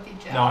now it would be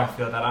Joe. No, I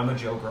feel that. I'm a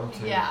Joe girl,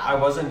 too. Yeah. I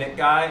was a Nick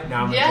guy,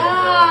 now I'm a Joe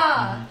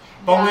girl.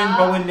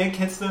 But when Nick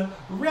hits the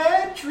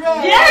red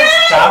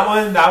dress,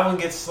 that one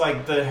gets,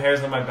 like, the hairs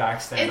on my back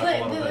stand up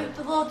a little bit.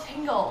 The little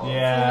tingle.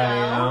 Yeah,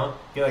 you know?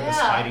 Get, like, a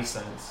spidey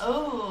sense.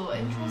 Oh,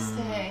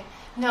 interesting.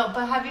 No,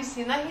 but have you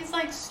seen that he's,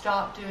 like,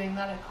 stopped doing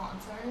that at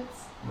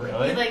concerts?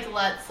 Really? He, like,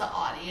 lets the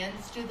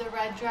audience do the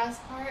red dress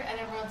part, and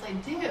everyone's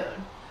like, dude,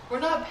 we're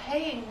not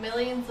paying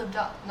millions of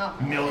dollars.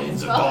 Not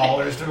millions of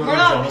dollars to go to a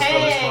Jonas Jonas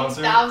Brothers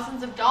concert. We're not paying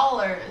thousands of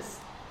dollars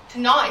to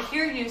not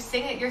hear you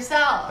sing it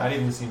yourself. That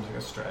even seems like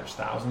a stretch.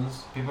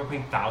 Thousands? People are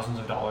paying thousands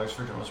of dollars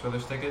for Jonas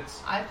Brothers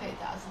tickets? I pay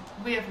thousands.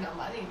 We have no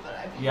money, but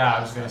I pay thousands.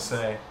 I was going to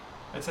say.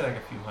 I'd say like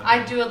a few hundred.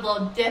 I do a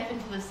little dip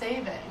into the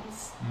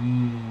savings.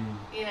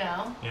 You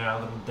know? Yeah, a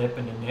little dip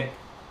into Nick.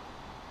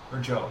 Or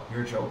Joe.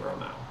 You're a Joe girl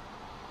now.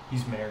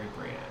 He's married,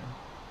 Brianne.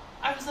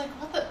 I was like,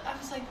 what the? I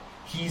was like,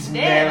 he's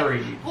Nick.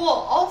 Married. Well,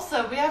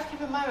 also, we have to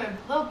keep in mind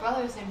my little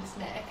brother's name is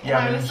Nick. And yeah,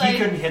 I was he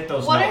couldn't hit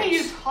those what notes. What are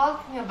you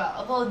talking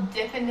about? A little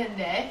dip into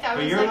Nick?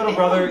 But your little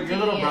brother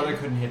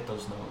couldn't hit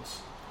those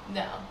notes.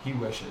 No. He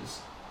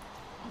wishes.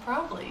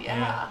 Probably,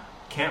 yeah.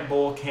 Can't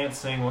bowl, can't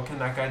sing. What can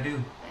that guy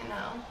do? I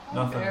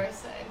know. Nothing.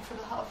 Embarrassing for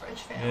the Helfrich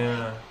family.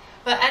 Yeah.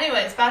 But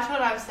anyways, back to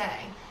what I was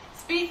saying.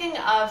 Speaking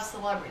of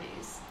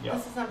celebrities,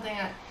 this is something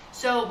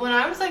So when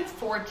I was like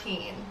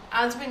 14,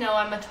 as we know,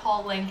 I'm a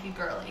tall, lanky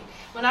girly.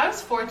 When I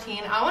was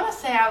 14, I want to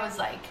say I was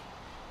like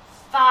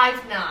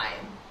 5'9"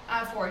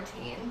 at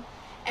 14.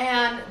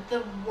 And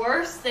the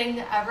worst thing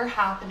that ever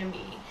happened to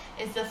me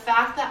is the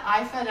fact that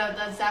I found out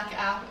that Zac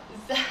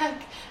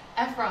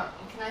Efron,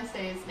 can I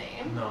say his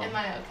name? No. Am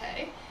I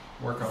okay?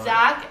 Work on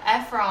Zac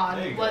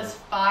Efron was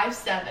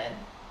 5'7".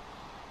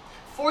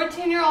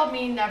 14-year-old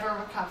me never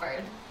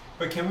recovered.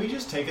 But can we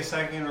just take a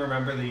second and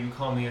remember that you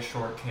call me a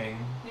short king?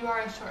 You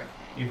are a short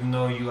king. Even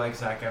though you like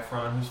Zac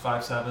Efron, who's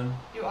 5'7"?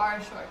 You are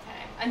a short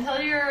king.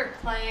 Until you're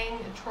playing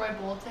Troy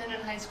Bolton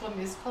in High School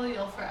Musical,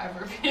 you'll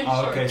forever be a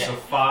short king. Okay, so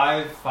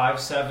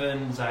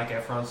 5'7", Zac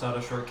Efron's not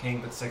a short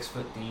king, but 6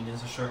 foot Dean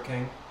is a short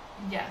king?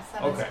 Yes,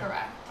 that is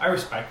correct. I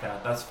respect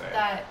that. That's fair.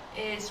 That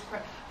is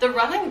correct. The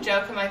running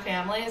joke in my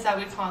family is that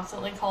we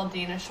constantly call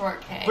Dean a short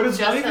king. But it's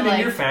not even in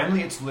your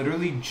family, it's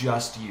literally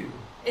just you.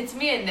 It's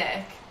me and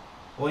Nick.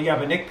 Well, yeah,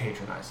 but Nick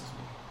patronizes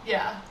me.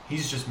 Yeah.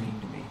 He's just mean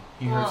to me.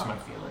 He hurts my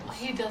feelings.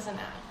 He doesn't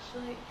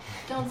actually.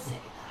 Don't say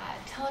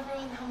that. Tell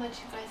everyone how much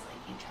you guys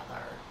like each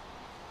other.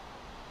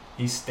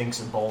 He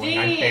stinks at bowling. Dean.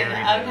 I buried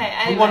him. Okay,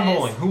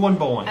 anyways. Who won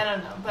bowling? I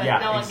don't know, but yeah,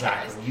 no one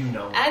exactly. cares. You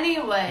know.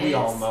 Anyways. We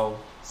all know.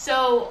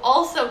 So,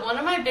 also, one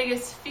of my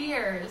biggest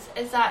fears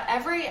is that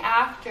every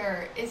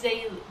actor is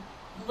a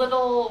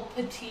little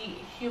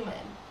petite human.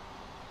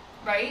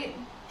 Right?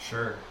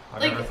 Sure.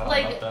 I've never thought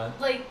about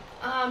that. Like,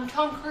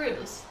 Tom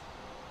Cruise.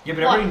 Yeah,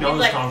 but everybody knows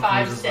like Tom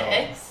 5'6". Cruise is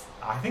like,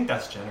 I think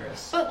that's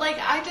generous. But, like,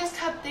 I just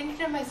kept thinking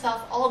to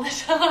myself all the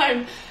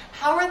time,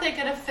 how are they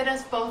going to fit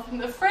us both in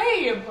the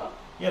frame?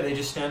 Yeah, they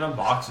just stand on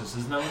boxes.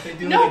 Isn't that what they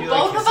do? No, they do,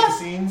 both like, of us.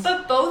 scenes?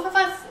 But both of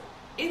us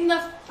in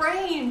the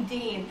frame,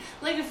 Dean.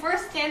 Like, if we're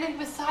standing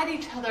beside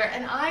each other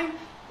and I'm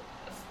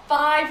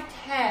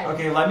 5'10".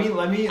 Okay, let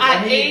me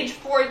At age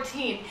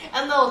 14.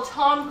 And little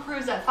Tom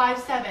Cruise at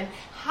 5'7".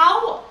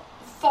 How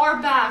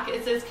far back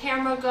is this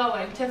camera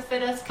going to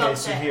fit us both? Okay,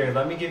 so here,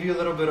 let me give you a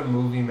little bit of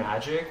movie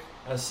magic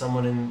as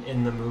someone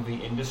in the movie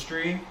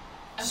industry.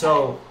 Okay.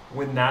 So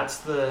when that's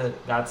the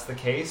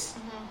case,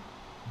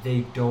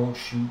 they don't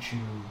shoot you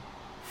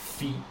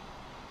feet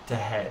to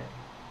head,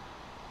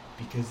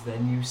 because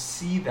then you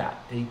see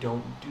that they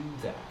don't do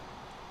that.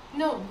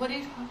 No, what are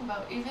you talking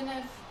about? Even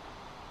if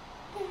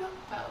what are you talking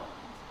about?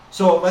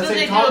 So let's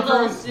say Tom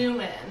Cruise. They do a little zoom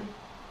in.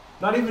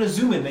 Not even a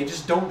zoom in. They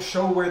just don't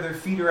show where their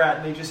feet are at,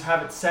 and they just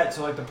have it set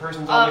so like the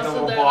person's on like a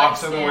little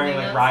box, or they're wearing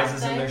like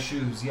rises in their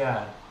shoes.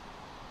 Yeah.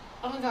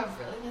 Oh my god,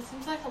 really? That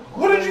seems like a lot.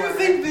 What did you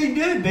think they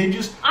did? They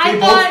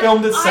both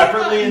filmed it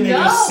separately and they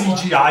just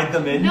CGI'd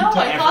them in to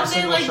every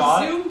single shot? No, I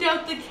thought they zoomed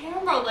out the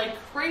camera like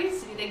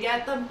crazy to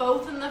get them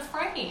both in the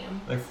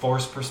frame. Like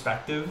forced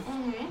perspective?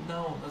 Mm-hmm.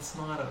 No, that's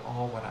not at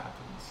all what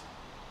happens.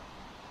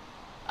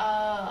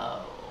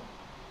 Oh.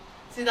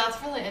 See, that's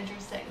really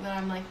interesting that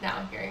I'm like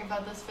now hearing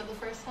about this for the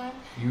first time.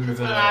 You would have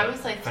been I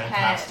was like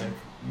fantastic. 10.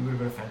 You would have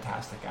been a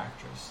fantastic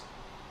actress.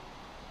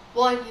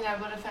 Well, I mean, I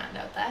would have found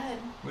out then.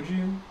 Would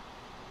you?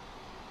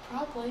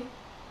 Probably.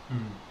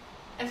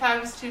 If I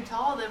was too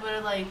tall, they would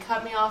have like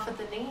cut me off at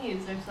the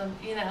knees or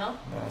something, you know?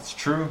 That's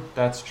true.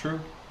 That's true.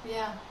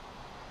 Yeah.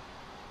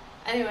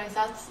 Anyways,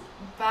 that's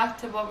back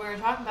to what we were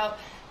talking about.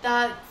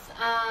 That's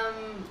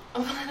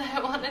what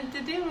I wanted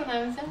to do when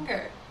I was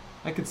younger.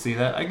 I could see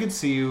that. I could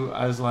see you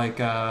as like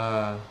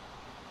an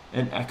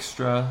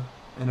extra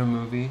in a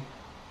movie.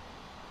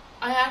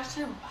 I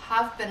actually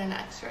have been an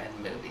extra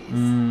in movies.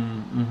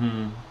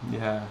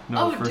 Yeah.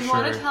 No, for sure. Do you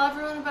want to tell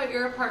everyone about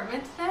your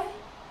apartment today?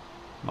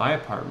 My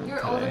apartment Your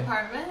today. old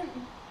apartment?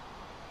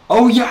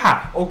 Oh,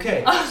 yeah!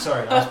 Okay.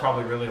 Sorry, that was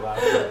probably really loud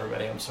for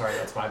everybody. I'm sorry,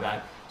 that's my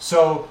bad.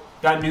 So,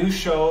 that new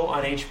show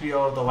on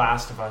HBO, The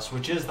Last of Us,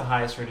 which is the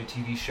highest rated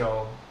TV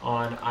show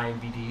on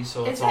IMDb.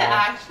 So is it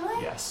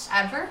actually? Yes.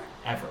 Ever?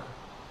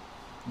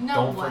 No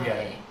Don't way. forget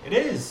it. It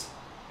is.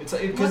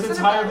 Because it's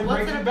higher than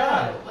Breaking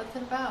Bad. What's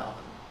it about?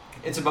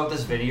 It's about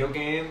this video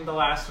game, The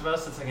Last of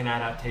Us. It's like an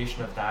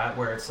adaptation of that,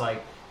 where it's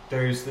like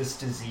there's this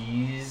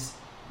disease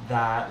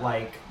that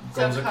like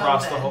goes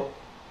across the whole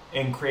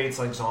and creates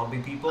like zombie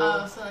people.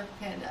 Oh, so like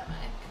a pandemic.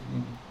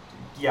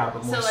 Yeah,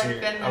 but more so like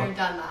serious. been there,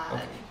 done that.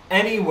 Okay.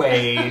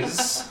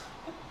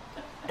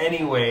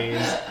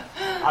 Anyways,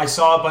 I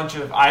saw a bunch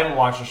of. I haven't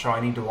watched the show.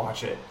 I need to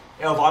watch it.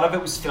 A lot of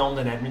it was filmed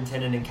in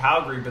Edmonton and in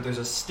Calgary, but there's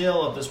a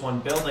still of this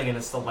one building, and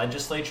it's the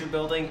legislature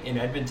building in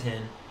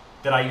Edmonton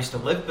that I used to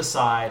live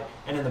beside.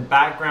 And in the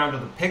background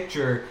of the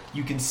picture,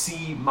 you can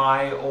see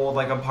my old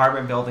like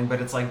apartment building, but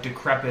it's like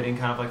decrepit and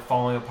kind of like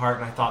falling apart.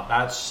 And I thought,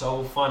 that's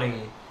so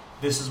funny.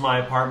 This is my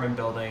apartment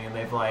building, and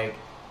they've like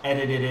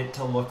edited it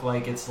to look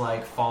like it's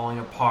like falling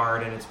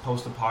apart and it's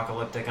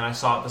post-apocalyptic. And I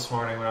saw it this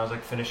morning when I was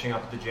like finishing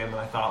up at the gym, and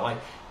I thought like,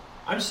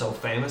 I'm so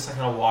famous. I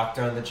kind of walked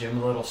around the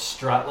gym a little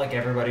strut, like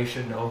everybody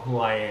should know who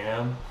I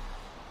am.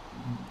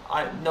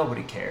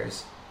 Nobody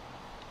cares.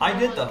 I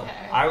did though.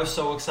 I was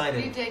so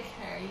excited. You did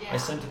care, yeah. I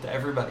sent it to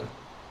everybody.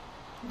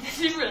 Did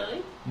you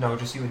really? No,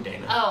 just you and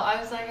Dana. Oh,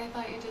 I was like, I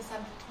thought you just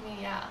sent it to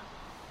me. Yeah.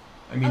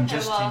 I mean,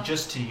 okay,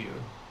 just to you.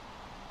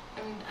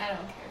 I mean, I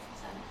don't care if you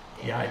send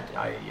it to Dana.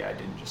 Yeah, I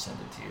didn't just send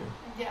it to you.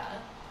 Yeah.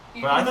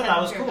 But I thought that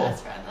was cool.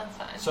 Best friend. That's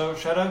fine. So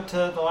shout out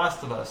to The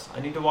Last of Us. I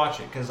need to watch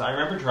it because I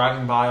remember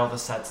driving by all the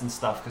sets and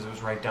stuff because it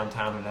was right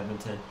downtown in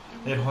Edmonton.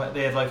 Mm-hmm.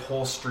 They had like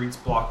whole streets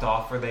blocked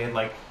off where they had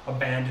like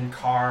abandoned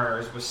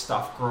cars with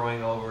stuff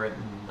growing over it,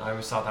 and I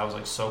always thought that was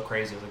like so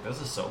crazy. I was like,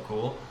 this is so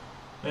cool.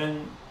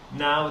 And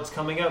now it's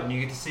coming out and you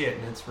get to see it,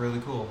 and it's really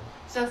cool.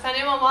 So if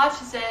anyone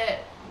watches it,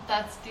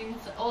 That's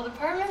Dean's old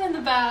apartment in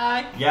the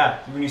back. Yeah,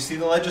 when you see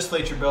the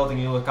legislature building,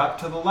 you look up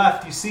to the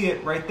left, you see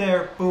it right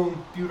there.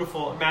 Boom,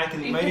 beautiful,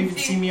 immaculate. You might even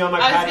see me on my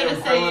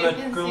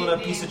patio grilling a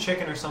piece of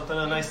chicken or something,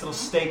 a nice little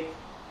steak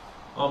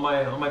on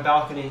my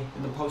balcony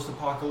in the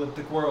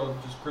post-apocalyptic world,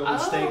 just grilling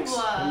steaks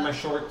in my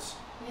shorts.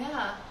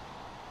 Yeah.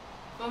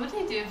 What would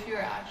you do if you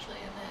were actually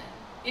in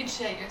it? You'd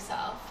shit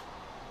yourself.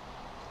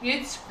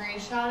 You'd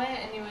screenshot it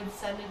and you would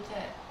send it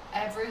to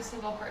every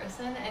single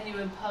person and you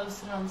would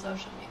post it on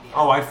social media.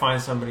 Oh, I'd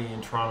find somebody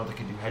in Toronto that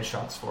could do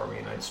headshots for me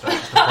and I'd start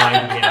just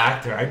applying to be an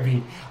actor.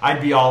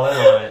 I'd be all in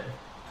on it.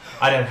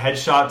 I'd have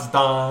headshots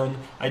done.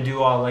 I'd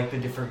do all like the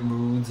different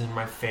moods in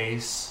my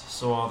face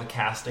so all the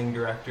casting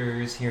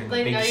directors here in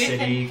the big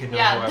city could know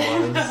who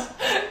I was.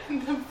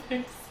 In the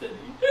big city.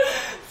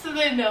 So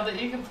they know that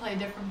you can play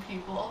different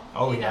people.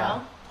 Oh, you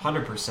know?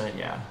 100%,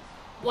 yeah.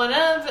 One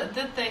of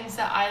the things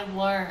that I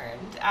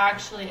learned,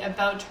 actually,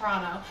 about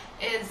Toronto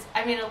is,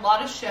 I mean, a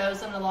lot of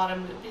shows and a lot of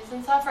movies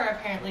and stuff are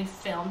apparently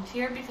filmed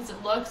here because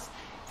it looks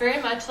very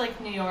much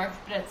like New York,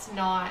 but it's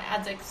not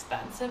as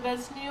expensive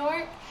as New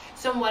York.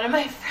 So one of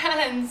my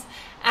friends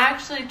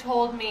actually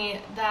told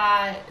me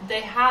that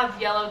they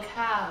have yellow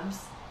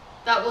cabs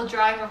that will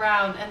drive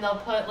around and they'll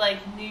put, like,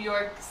 New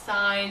York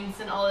signs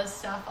and all this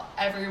stuff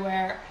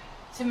everywhere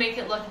to make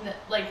it look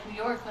like New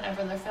York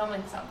whenever they're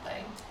filming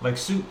something. Like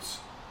Suits.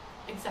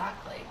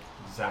 Exactly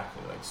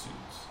like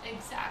Suits.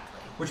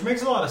 Exactly. Which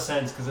makes a lot of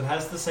sense because it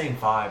has the same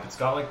vibe. It's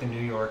got like the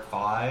New York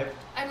vibe.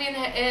 I mean,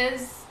 it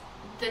is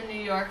the New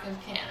York of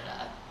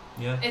Canada.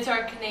 Yeah. It's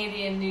our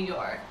Canadian New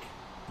York.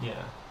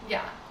 Yeah.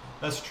 Yeah.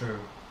 That's true.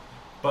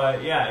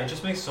 But yeah, it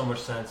just makes so much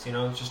sense, you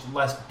know? It's just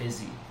less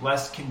busy,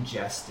 less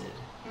congested.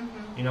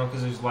 Mm-hmm. You know,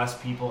 because there's less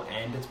people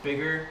and it's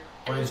bigger.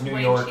 Whereas New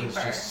York cheaper. Is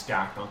just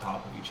stacked on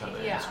top of each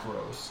other. Yeah. It's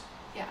gross.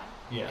 Yeah.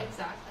 Yeah.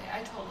 Exactly.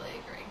 I totally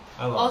agree.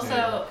 I love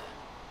Also,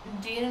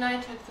 Dean and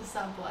I took the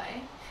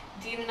subway.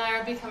 Dean and I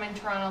are becoming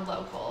Toronto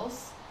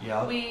locals.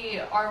 Yeah. We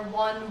are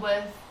one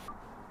with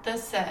the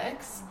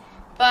 6.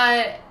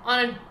 But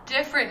on a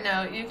different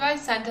note, you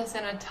guys sent us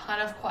in a ton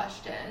of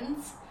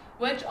questions,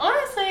 which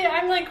honestly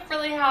I'm like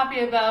really happy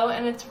about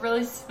and it's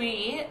really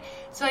sweet.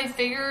 So I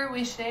figure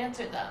we should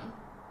answer them.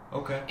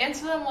 Okay.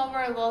 Answer them while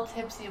we're a little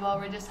tipsy, while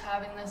we're just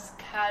having this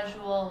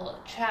casual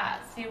chat.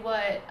 See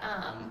what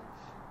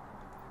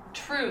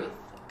truth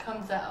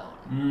comes out.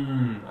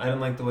 I didn't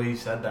like the way you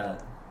said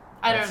that.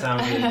 That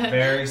sounded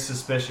very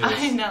suspicious.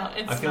 I know,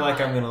 it's I feel not. like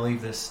I'm going to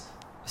leave this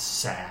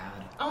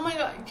sad. Oh my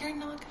god, you're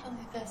not going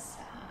to leave this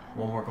sad.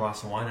 One more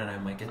glass of wine and I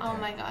might get there. Oh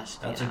my gosh,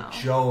 That's a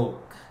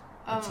joke.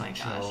 Oh my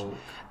gosh.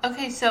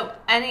 Okay, so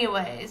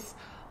anyways,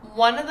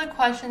 one of the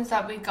questions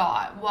that we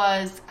got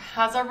was,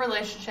 has our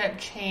relationship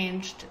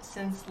changed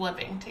since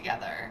living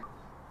together?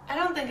 I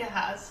don't think it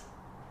has.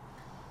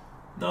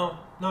 No,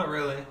 not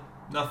really.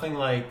 Nothing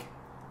like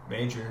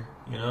major,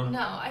 you know? No,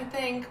 I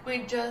think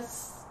we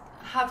just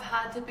have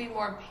had to be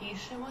more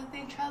patient with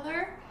each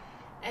other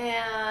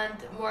and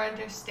more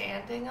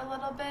understanding a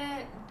little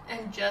bit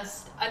and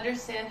just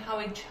understand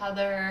how each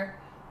other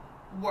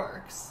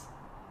works,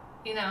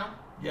 you know?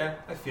 Yeah,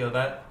 I feel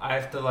that. I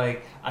have to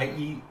I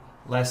eat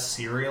less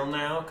cereal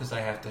now because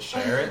I have to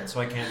share it, so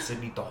I can't sit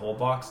and eat the whole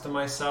box to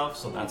myself,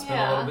 so that's been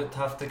a little bit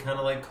tough to kind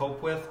of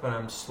cope with, but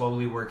I'm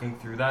slowly working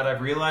through that. I've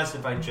realized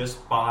if I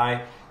just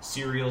buy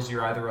cereals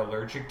you're either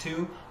allergic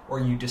to or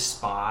you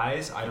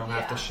despise, I don't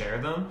have to share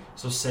them.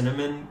 So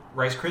cinnamon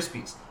Rice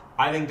Krispies,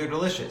 I think they're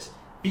delicious.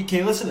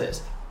 BK, listen to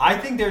this. I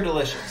think they're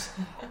delicious.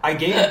 I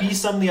gave B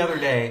some the other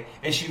day,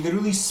 and she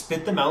literally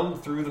spit them out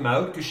and threw them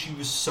out because she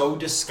was so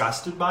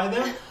disgusted by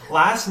them.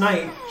 Last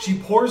night, she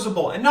pours a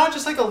bowl, and not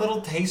just like a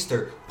little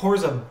taster,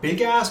 pours a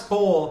big-ass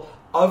bowl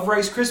of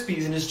Rice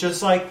Krispies, and is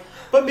just like,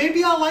 but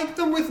maybe I'll like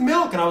them with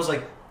milk. And I was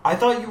like, I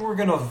thought you were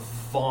going to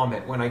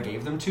vomit when I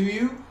gave them to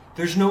you.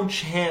 There's no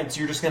chance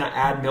you're just going to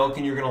add milk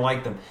and you're going to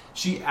like them.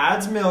 She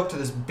adds milk to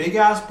this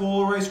big-ass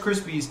bowl of Rice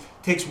Krispies,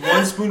 takes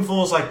one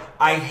spoonful, is like,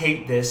 I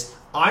hate this.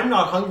 I'm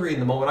not hungry in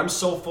the moment. I'm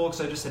so full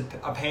because I just had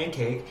a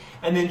pancake.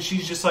 And then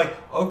she's just like,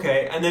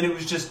 okay. And then it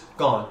was just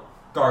gone.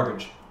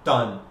 Garbage.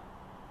 Done.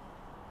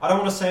 I don't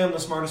want to say I'm the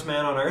smartest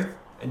man on earth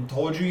and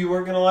told you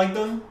weren't going to like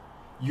them.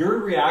 Your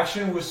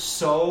reaction was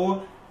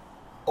so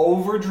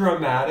over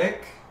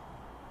dramatic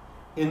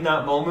in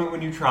that moment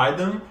when you tried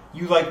them.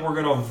 You were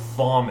going to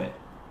vomit.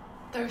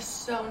 They're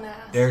so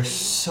nasty. They're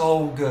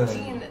so good.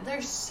 Dean,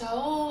 they're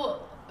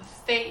so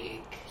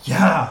fake.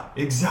 Yeah,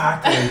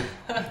 exactly.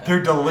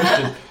 They're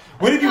delicious.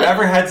 When have you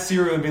ever had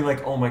cereal and been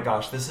like, oh my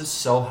gosh, this is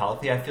so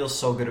healthy, I feel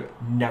so good?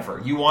 Never.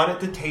 You want it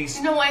to taste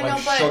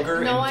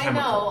sugar and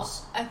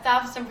chemicals.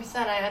 1,000%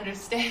 I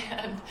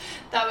understand.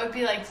 That would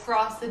be like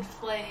Frosted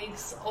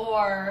Flakes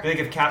or... Like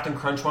if Captain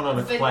Crunch went on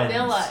a cleanse.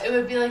 Vanilla. It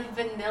would be like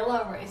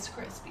vanilla Rice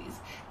Krispies.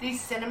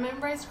 These cinnamon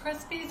Rice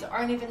Krispies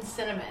aren't even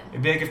cinnamon.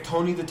 It'd be like if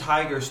Tony the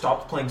Tiger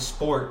stopped playing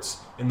sports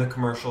in the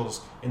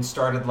commercials and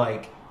started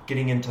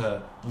getting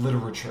into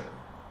literature.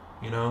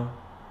 You know?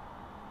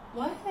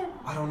 What?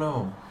 I don't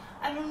know.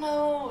 I don't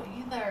know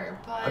either,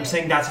 but... I'm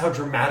saying that's how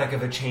dramatic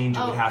of a change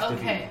it would have to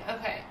be.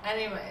 Okay.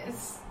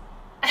 Anyways.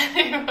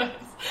 Anyways,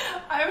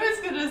 I was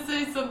gonna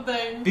say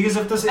something. Because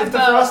if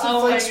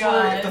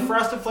the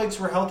Frosted Flakes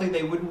were healthy,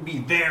 they wouldn't be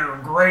there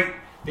great.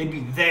 They'd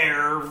be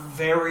there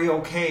very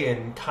okay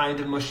and kind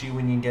of mushy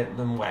when you get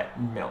them wet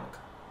in milk.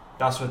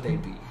 That's what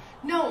they'd be.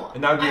 No,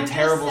 and that would be a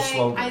terrible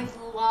slogan. I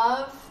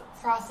love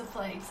Frosted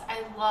Flakes.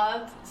 I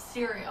love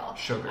cereal.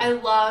 Sugar.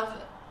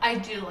 I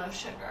do love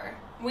sugar.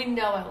 We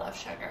know I love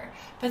sugar.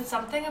 But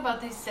something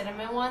about these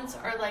cinnamon ones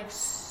are like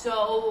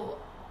so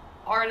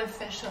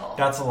artificial.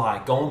 That's a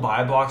lie. Go and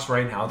buy a box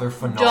right now. They're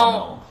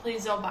phenomenal.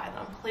 Please don't buy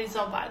them. Please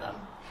don't buy them.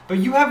 But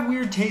you have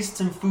weird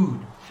tastes in food.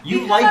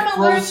 You because like I'm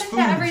gross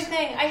foods. To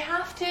everything. I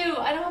have to.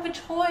 I don't have a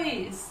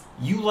choice.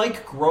 You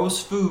like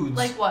gross foods.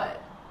 Like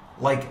what?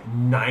 Like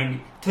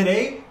 90.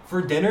 Today,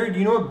 for dinner, do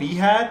you know what B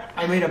had?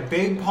 I made a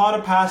big pot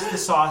of pasta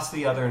sauce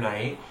the other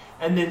night.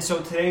 And then,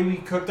 so today we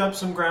cooked up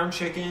some ground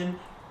chicken,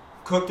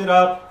 cooked it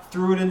up,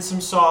 threw it in some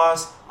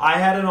sauce. I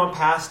had it on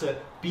pasta.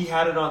 B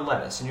had it on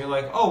lettuce. And you're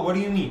like, oh, what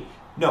do you mean?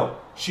 No,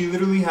 she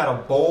literally had a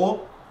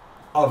bowl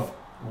of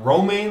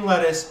romaine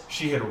lettuce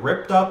she had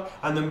ripped up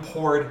and then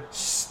poured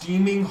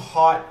steaming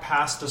hot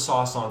pasta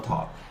sauce on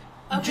top.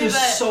 Okay,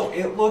 but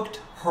it looked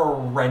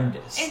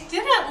horrendous. It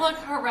didn't look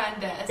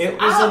horrendous. It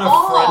was an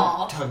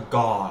affront to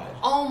God.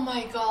 Oh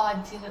my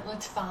God, dude, it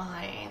looked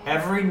fine.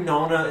 Every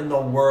Nona in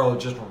the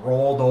world just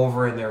rolled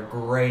over in their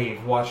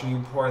grave watching you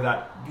pour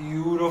that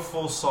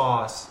beautiful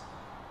sauce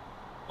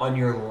on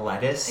your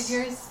lettuce.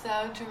 You're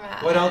so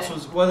dramatic. What else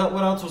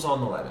was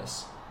on the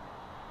lettuce?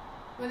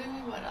 What do you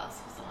mean what else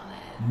was on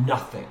it?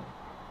 Nothing.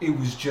 It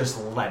was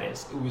just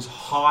lettuce. It was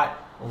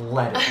hot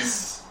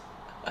lettuce.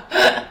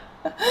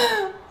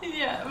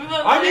 Yeah.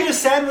 I made a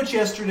sandwich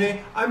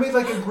yesterday. I made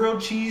like a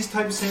grilled cheese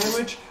type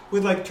sandwich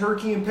with like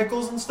turkey and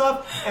pickles and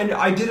stuff. And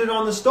I did it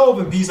on the stove.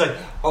 And B's like,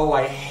 oh,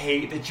 I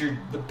hate that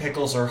the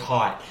pickles are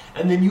hot.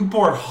 And then you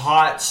poured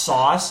hot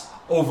sauce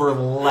over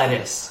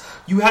lettuce.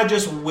 You had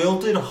just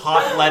wilted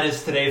hot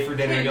lettuce today for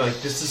dinner. And you're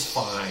like, this is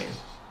fine.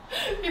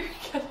 You're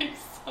getting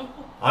so...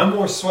 I'm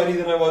more sweaty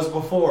than I was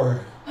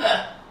before.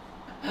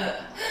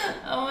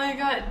 Oh my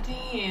God,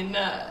 Dean.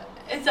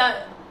 Is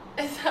that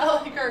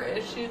like our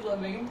issue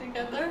living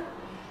together?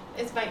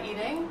 Is my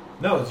eating?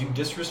 No, you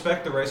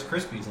disrespect the Rice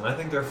Krispies, and I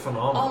think they're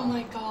phenomenal. Oh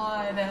my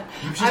God.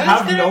 You just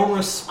have no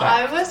respect.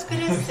 I was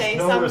going to say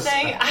no something.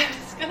 Respect. I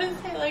was going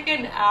to say like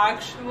an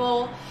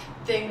actual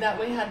thing that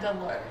we had to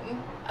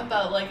learn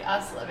about like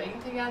us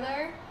living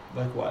together.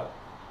 Like what?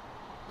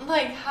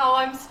 Like how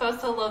I'm supposed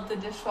to load the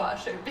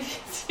dishwasher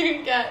because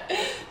you get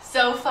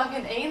so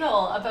fucking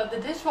anal about the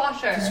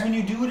dishwasher. Because when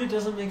you do it, it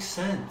doesn't make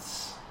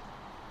sense.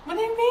 What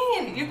do you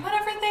mean? You put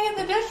everything in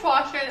the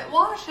dishwasher and it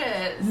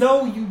washes.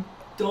 No, you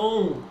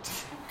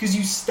don't. Because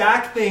you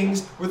stack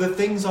things where the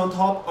things on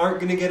top aren't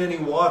going to get any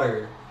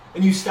water.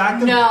 And you stack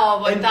them.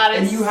 No, but that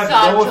is and you have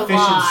such no a efficiency.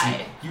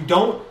 lie. You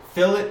don't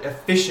fill it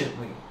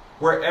efficiently.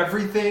 Where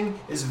everything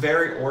is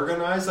very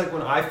organized. Like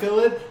when I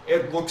fill it,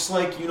 it looks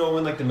like, you know,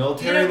 when like the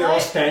military, they're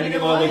all standing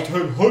in line like,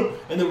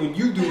 and then when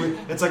you do it,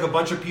 it's like a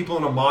bunch of people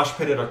in a mosh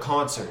pit at a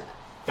concert.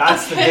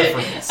 That's the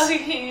difference.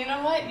 Okay, you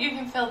know what? You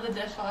can fill the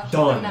dishwasher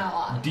Done. from now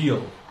on.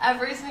 Deal.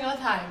 Every single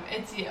time,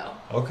 it's you.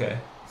 Okay.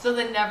 So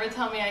then never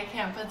tell me I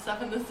can't put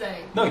stuff in the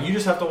sink. No, you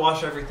just have to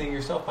wash everything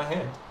yourself by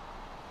hand.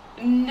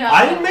 No.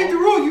 I didn't make the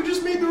rule. You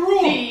just made the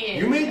rule. Dean,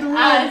 You made the rule.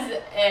 As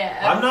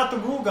if. I'm not the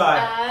rule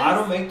guy. I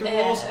don't make the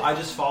rules. if. I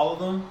just follow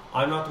them.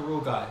 I'm not the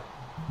rule guy.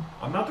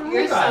 I'm not the rule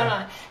You're guy. so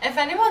not. If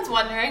anyone's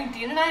wondering,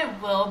 Dean and I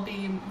will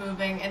be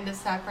moving into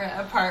separate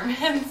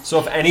apartments. So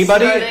if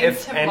anybody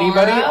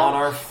tomorrow. on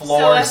our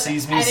floor So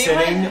sees me anyone-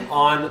 sitting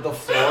on the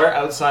floor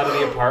outside of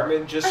the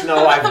apartment, just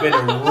know I've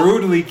been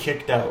rudely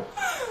kicked out.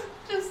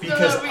 Just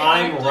because so that we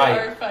I'm actually right.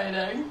 are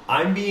fighting.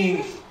 I'm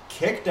being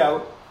kicked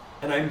out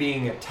and I'm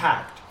being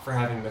attacked for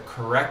having the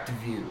correct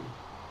view.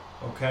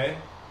 Okay?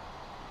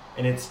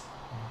 And it's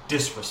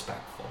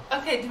disrespectful.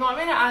 Okay, do you want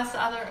me to ask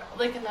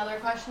another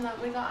question that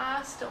we got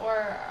asked,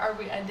 or are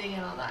we ending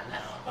it on that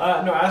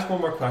note? No, ask one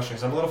more question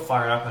because I'm a little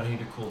fired up and I need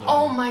to cool down.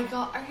 Oh my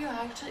God, are you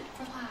actually?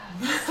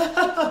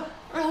 Relax.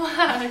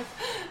 Relax.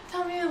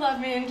 Tell me you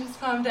love me and just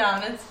calm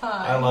down. It's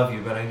fine. I love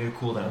you, but I need to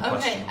cool down. Okay,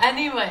 Question.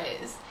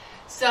 anyways.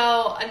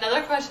 So,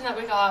 another question that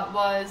we got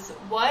was,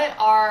 what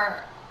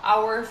are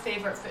our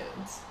favorite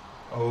foods?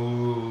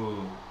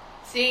 Oh.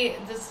 See,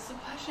 this is a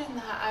question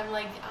that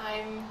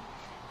I'm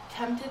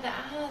tempted to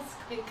ask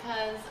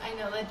because I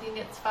know that Dean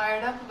gets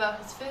fired up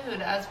about his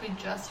food, as we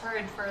just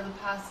heard for the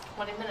past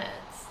 20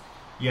 minutes.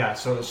 Yeah,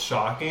 so as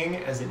shocking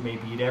as it may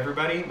be to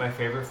everybody, my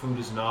favorite food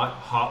is not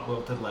hot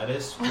wilted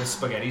lettuce with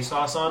spaghetti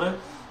sauce on it.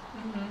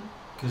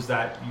 Because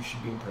that, you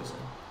should be in prison.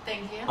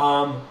 Thank you.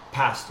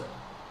 Pasta.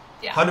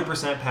 Yeah.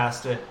 100%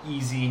 pasta,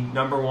 easy,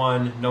 number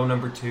one, no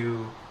number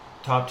two,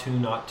 top two,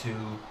 not two,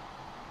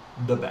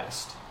 the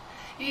best.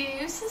 You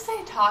used to say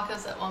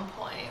tacos at one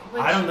point.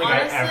 Which I don't think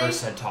honestly, I ever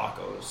said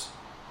tacos.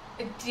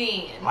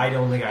 Dean. I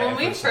don't think I ever said tacos.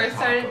 When we first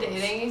started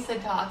dating, you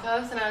said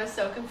tacos, and I was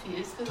so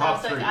confused because I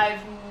was like,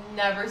 I've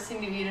never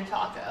seen you eat a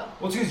taco.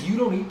 Well, it's because you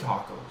don't eat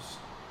tacos.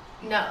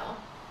 No.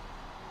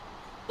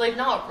 Like,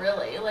 not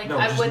really. Like, No,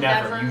 I just would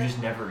never. never. You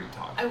just never eat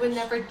tacos. I would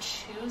never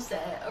choose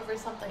it over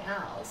something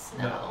else.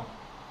 No.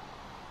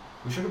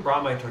 We should have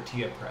brought my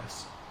tortilla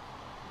press,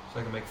 so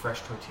I can make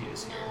fresh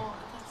tortillas here. No,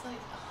 that's like,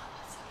 oh,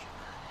 that's so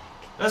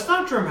dramatic. That's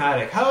not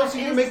dramatic. How else are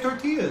you gonna make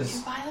tortillas?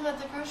 You buy them at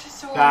the grocery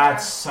store.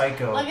 That's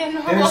psycho. Like a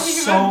normal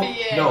human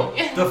being. No,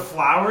 the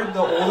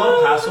old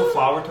El Paso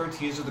flour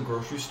tortillas at the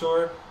grocery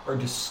store are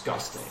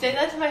disgusting. Say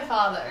that to my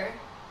father.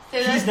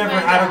 He's never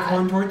had a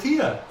corn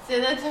tortilla. Say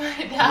that to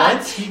my dad.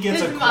 Once he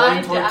gets a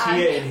corn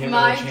tortilla in him,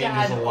 it'll change his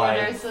life. My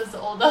dad orders this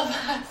old El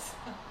Paso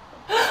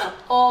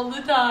all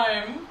the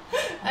time.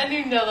 And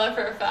you know that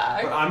for a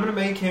fact. But I'm going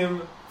to make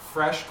him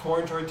fresh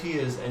corn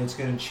tortillas, and it's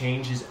going to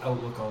change his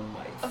outlook on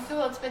life. Okay,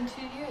 well, it's been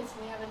 2 years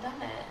and we haven't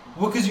done it.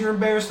 Well, because you're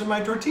embarrassed of my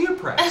tortilla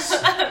press.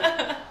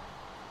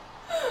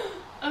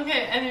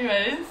 Okay,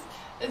 anyways.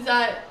 Is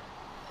that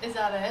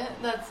it?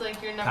 That's like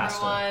your number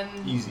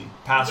one? Easy.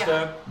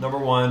 Pasta, number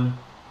one.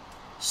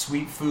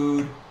 Sweet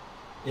food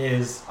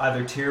is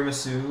either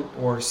tiramisu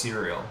or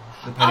cereal,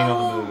 depending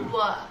on the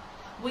mood.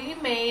 We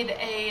made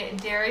a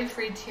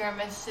dairy-free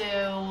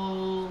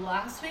tiramisu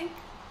last week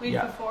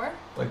before.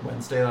 Like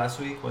Wednesday,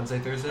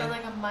 Thursday? Or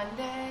like a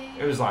Monday?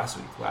 It was last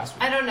week.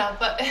 I don't know,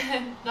 but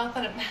not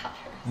that it matters.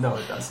 No,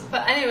 it doesn't.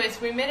 But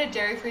anyways, we made a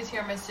dairy-free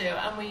tiramisu,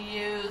 and we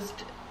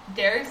used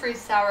dairy-free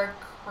sour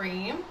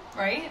cream,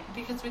 right?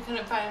 Because we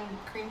couldn't find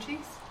cream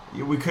cheese.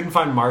 We couldn't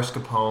find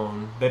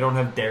mascarpone. They don't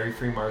have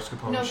dairy-free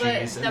mascarpone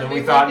cheese. And then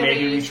we thought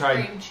maybe we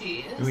tried cream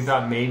cheese. We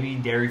thought maybe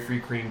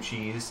dairy-free cream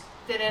cheese.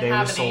 They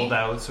were sold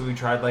out, so we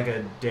tried like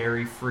a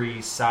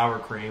dairy-free sour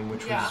cream,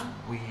 which was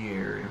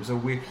weird. It was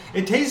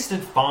It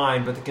tasted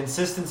fine, but the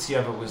consistency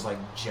of it was like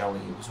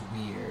jelly. It was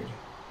weird.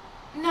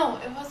 No,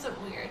 it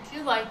wasn't weird.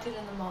 You liked it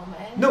in the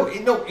moment. No,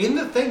 in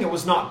the thing it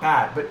was not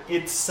bad, but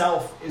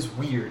itself is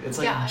weird. It's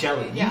like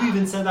jelly. Yeah. You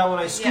even said that when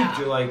I scooped. Yeah.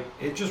 You're like,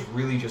 it just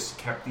really just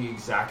kept the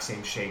exact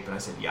same shape, and I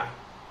said, yeah.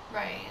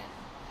 Right.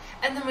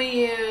 And then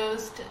we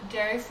used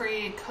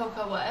dairy-free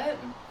cocoa whip,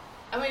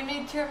 and we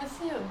made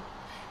tiramisu.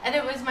 And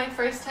it was my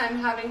first time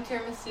having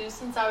tiramisu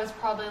since I was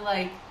probably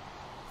like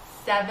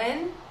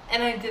 7,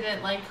 and I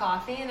didn't like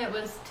coffee, and it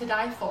was to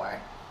die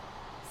for.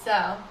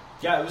 So.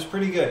 Yeah, it was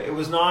pretty good. It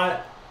was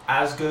not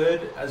as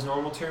good as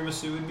normal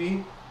tiramisu would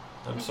be.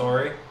 I'm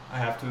sorry. I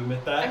have to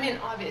admit that. I mean,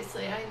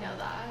 obviously, I know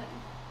that.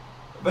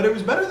 But it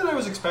was better than I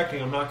was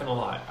expecting, I'm not going to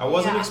lie. I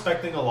wasn't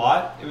expecting a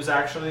lot. It was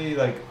actually,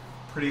 like,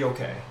 pretty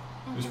okay.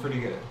 It was pretty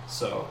good,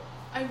 so.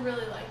 I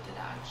really liked it,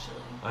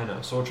 actually. I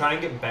know. So we'll try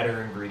and get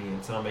better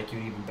ingredients, and I'll make you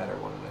an even better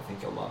one, and I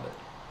think you'll love it.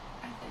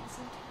 I think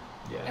so,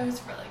 too. Yeah. It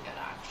was really good,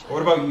 actually.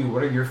 What about you?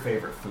 What are your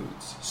favorite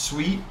foods?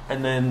 Sweet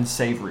and then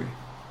savory.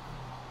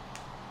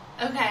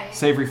 Okay.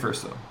 Savory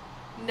first, though.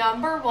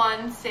 Number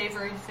 1,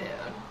 savory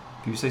food.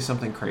 If you say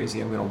something crazy,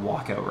 I'm going to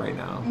walk out right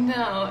now.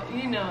 No,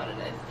 you know what it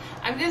is.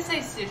 I'm going to say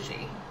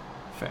sushi.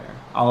 Fair.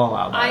 I'll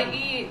allow that. I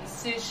eat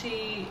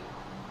sushi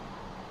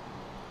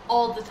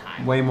all the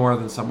time. Way more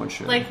than someone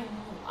should. Like,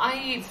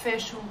 I eat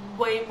fish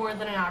way more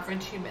than an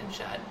average human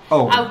should.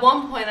 Oh. At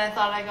one point, I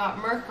thought I got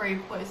mercury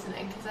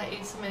poisoning because I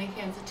ate so many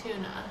cans of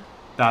tuna.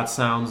 That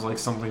sounds like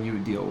something you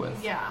would deal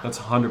with. Yeah. That's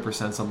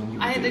 100% something you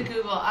would do. I had to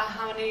Google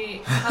how many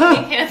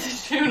cans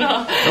of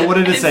tuna. And what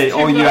did it say?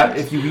 Oh,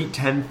 if you eat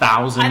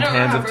 10,000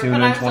 cans of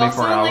tuna in 24 hours?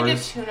 But I was also in like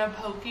a tuna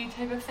pokey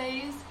type of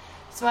phase.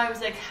 So I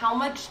was like, how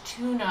much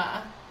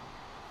tuna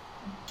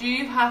do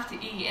you have to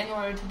eat in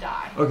order to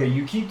die? Okay,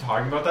 you keep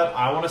talking about that.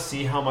 I want to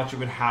see how much it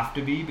would have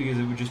to be because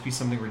it would just be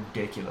something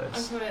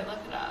ridiculous. Okay, wait, look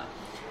it up.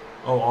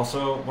 Oh,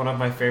 also, one of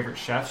my favorite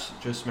chefs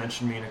just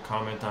mentioned me in a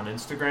comment on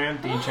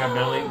Instagram, Dean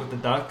Chabanelli with the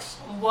Ducks.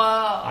 Whoa.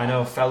 I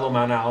know, fellow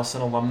Mount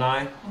Allison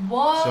alumni.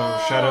 Whoa.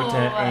 So shout out to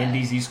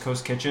Andy's East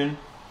Coast Kitchen.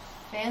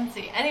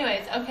 Fancy.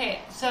 Anyways,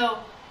 okay, so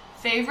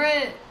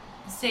favorite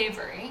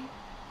savory,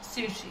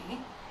 sushi.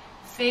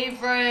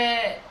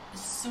 Favorite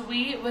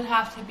sweet would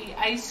have to be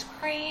ice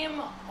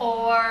cream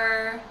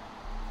or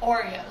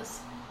Oreos.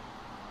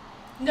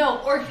 No,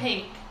 or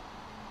cake.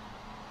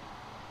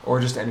 Or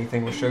just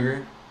anything with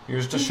sugar. You're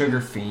just a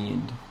sugar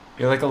fiend.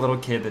 You're like a little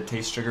kid that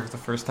tastes sugar for the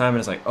first time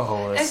and is like,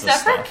 oh, that's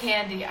Except for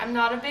candy. I'm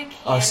not a big candy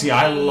Oh, see,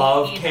 I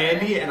love eater.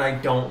 candy and I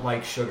don't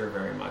like sugar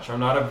very much. I'm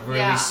not a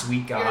really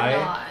sweet guy. You're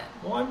not.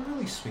 Well, I'm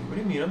really sweet. What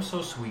do you mean? I'm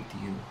so sweet to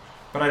you.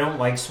 But I don't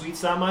like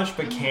sweets that much.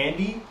 But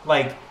candy,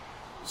 like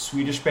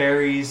Swedish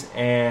berries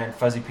and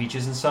fuzzy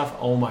peaches and stuff,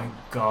 oh my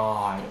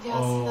god. Yeah,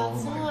 oh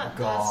see, my god.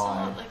 That's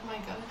not like my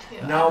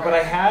go-to. No, ever. but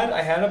I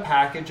had a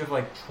package of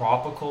like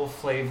tropical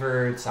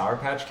flavored Sour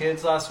Patch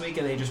Kids last week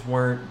and they just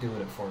weren't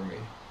doing it for me.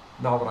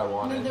 Not what I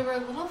wanted. No, they were a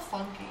little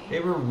funky. They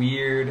were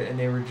weird and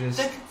they were just...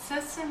 The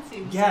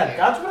consistency was Yeah, weird.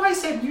 that's what I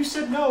said. You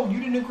said no. You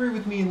didn't agree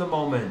with me in the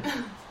moment.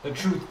 The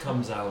truth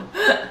comes out.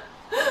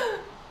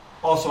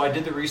 Also, I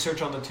did the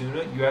research on the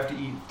tuna. You have to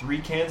eat 3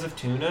 cans of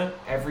tuna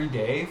every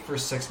day for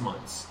 6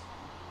 months.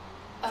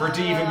 For it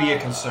to even be a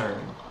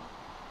concern.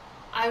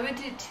 I would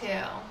do 2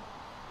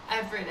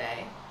 every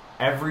day.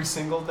 Every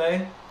single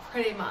day?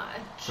 Pretty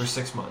much. For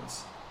 6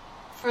 months.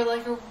 for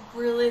like a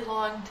really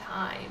long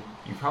time.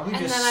 You probably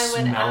And just then I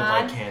would smelled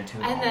add- like canned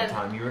tuna and all then- the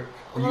time. Were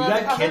Well, you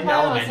that's that kid in probably why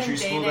I elementary wasn't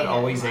school that dating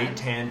always anyone.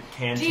 ate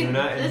canned Dude, tuna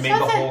and this made the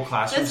wasn't- whole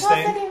classroom This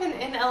stink? wasn't even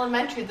in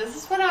elementary. This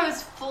is when I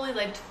was fully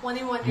like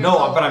 21 years No,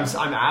 old. but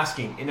I'm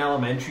asking. In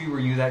elementary, were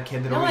you that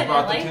kid that No, always I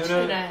brought didn't the like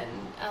tuna? tuna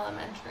in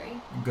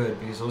elementary. Good,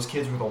 because those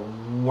kids were the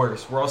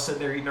worst. We're all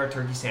sitting there eating our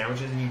turkey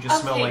sandwiches, and you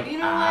just smell Okay, like you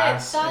know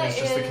ass. what? And That it's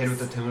just the kid is-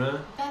 with the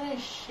tuna. That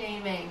is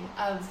shaming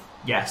of.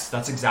 Yes,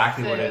 that's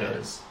exactly what it Food.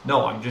 is.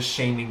 No, I'm just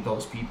shaming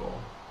those people.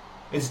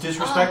 It's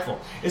disrespectful.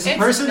 It's the it's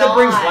person that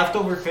brings not.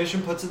 leftover fish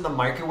and puts it in the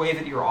microwave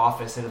at your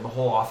office, and the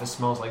whole office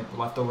smells like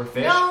leftover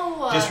fish.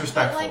 No,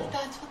 Disrespectful. But like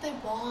that's what they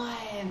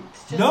want.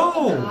 Just No.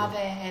 let them have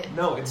it.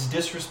 No, it's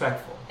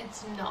disrespectful.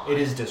 It's not. It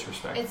is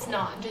disrespectful. It's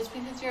not. Just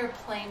because you're a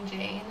plain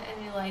Jane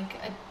and you like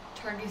a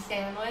turkey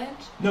sandwich.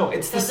 No,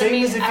 it's the Doesn't same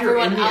mean as if you're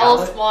in everyone the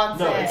else wants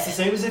No, it. it's the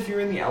same as if you're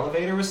in the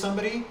elevator with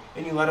somebody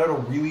and you let out a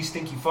really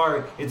stinky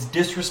fart. It's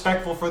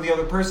disrespectful for the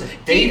other person.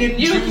 They didn't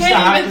you choose to can't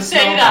have even to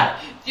say smell that.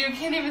 You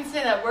can't even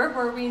say that. Where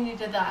were we when you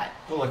did that?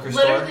 The liquor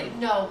Literally, store.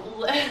 no.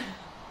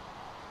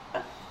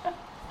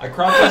 I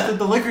crop dusted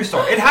the liquor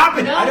store. It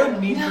happened. No, I don't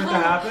mean for it no, to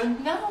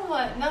happen. No,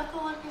 not the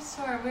liquor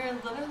store. We were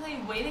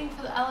literally waiting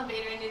for the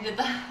elevator and you did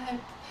that.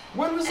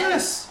 When was And-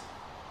 this?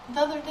 The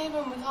other day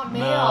when we got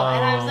mail, No.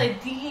 and I was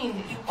like, Dean,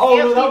 you Oh,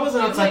 can't no, that be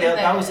wasn't outside. doing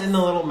That was this." in the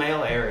little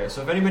mail area.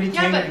 So if anybody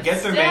Yeah, came but to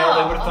get their mail,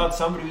 they would have still. thought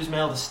somebody was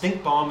mailed a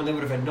stink bomb and they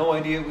would have had no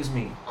idea it was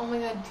me. Oh my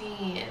god,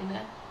 Dean.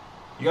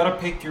 You gotta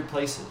pick your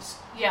places.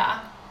 Yeah,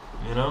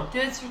 You know? do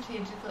it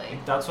strategically.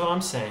 That's what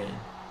I'm saying.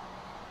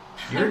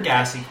 You're a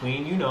gassy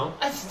queen, you know.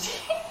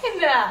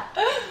 Dean!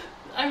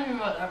 I mean,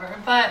 whatever.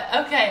 But,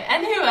 okay,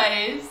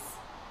 anyways,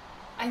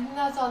 I think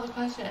that's all the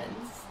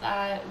questions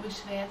that we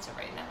should answer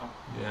right now.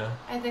 Yeah.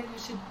 I think we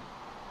should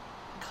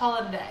call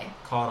it a day.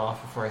 Call it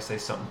off before I say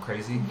something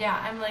crazy. Yeah,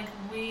 I'm like,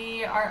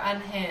 we are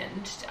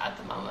unhinged at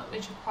the moment. We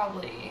should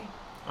probably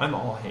I'm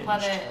all hinged.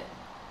 let it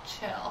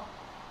chill.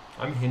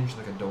 I'm hinged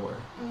like a door.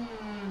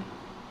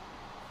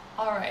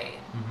 Alright.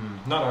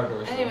 Mm-hmm. Not our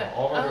doors, Anyway,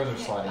 though. All of our doors are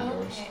okay, sliding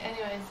doors. Okay,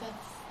 anyways,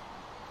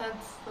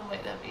 that's the way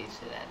that we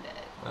should end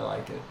it. I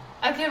like it.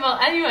 Okay, well,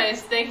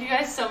 anyways, thank you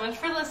guys so much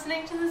for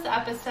listening to this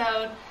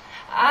episode.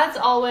 As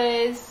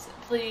always,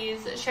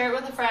 please share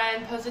it with a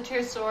friend, post it to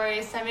your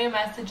stories, send me a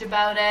message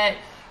about it,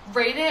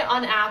 rate it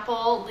on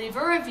Apple, leave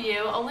a review,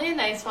 only a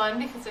nice one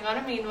because I got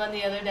a mean one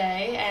the other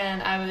day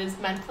and I was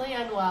mentally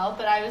unwell,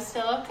 but I was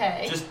still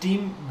okay. Just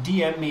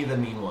DM me the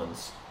mean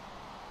ones.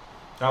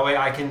 That way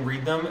I can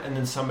read them and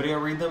then somebody will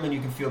read them and you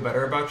can feel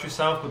better about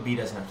yourself, but B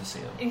doesn't have to see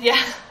them.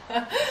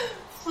 Yeah,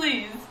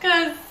 please,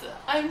 because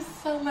I'm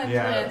so mentally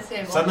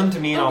unstable. Send them to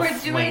me and But I'll we're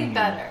flame doing you.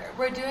 better.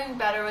 We're doing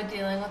better with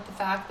dealing with the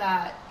fact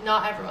that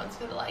not everyone's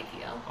going to like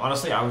you.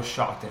 Honestly, I was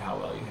shocked at how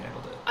well you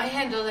handled it. I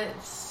handled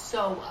it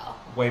so well.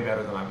 Way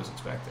better than I was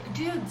expecting.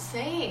 Dude,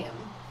 same.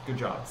 Good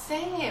job.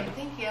 Same.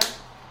 Thank you.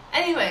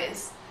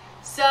 Anyways,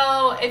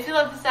 so if you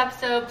love this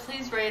episode,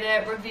 please rate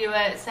it, review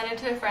it, send it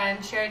to a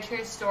friend, share it to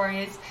your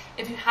stories.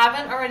 If you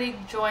haven't already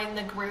joined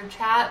the group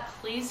chat,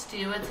 please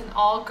do. It's an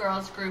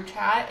all-girls group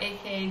chat,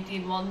 aka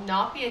Dean will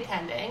not be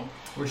attending.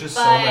 Which is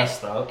so But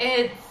messed up.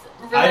 It's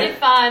really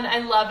fun. I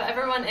love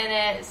everyone in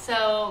it,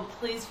 so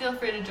please feel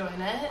free to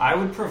join it. I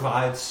would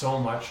provide so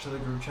much to the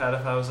group chat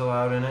if I was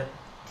allowed in it.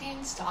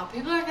 Dean, stop.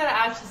 People are going to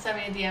actually send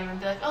me a DM and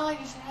be like, oh, you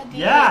should have Dean.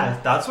 Yeah,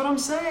 that's what I'm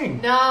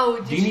saying. No,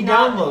 you Deanie should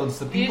not. downloads.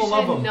 The people you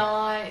love should them.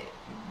 not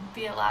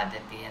be allowed to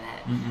be in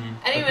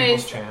it. The Anyways,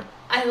 people's chant.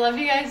 I love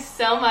you guys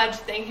so much.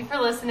 Thank you for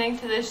listening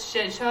to this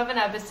shit show of an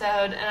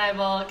episode, and I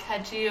will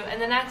catch you in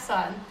the next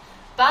one.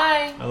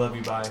 Bye. I love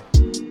you. Bye.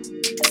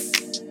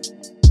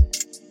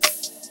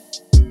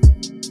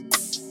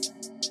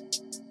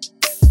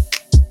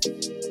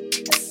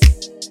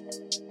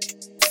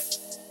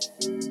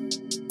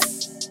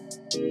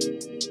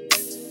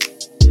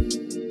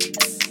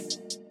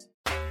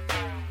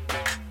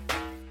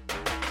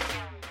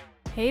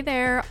 Hey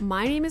there,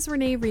 my name is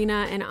Renee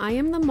Rena and I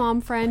am the mom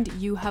friend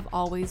you have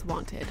always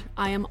wanted.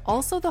 I am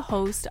also the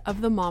host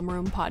of the Mom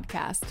Room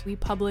podcast. We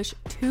publish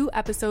 2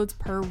 episodes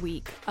per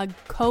week, a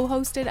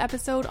co-hosted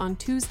episode on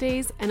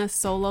Tuesdays and a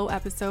solo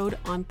episode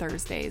on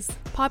Thursdays.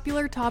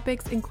 Popular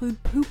topics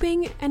include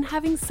pooping and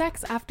having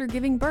sex after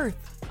giving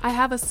birth. I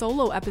have a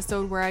solo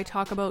episode where I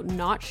talk about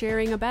not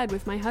sharing a bed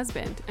with my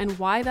husband and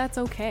why that's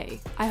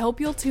okay. I hope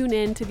you'll tune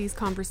in to these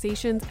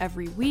conversations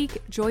every week.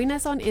 Join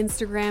us on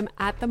Instagram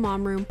at the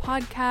Mom Room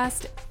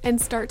Podcast and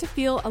start to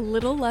feel a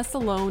little less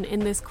alone in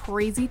this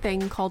crazy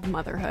thing called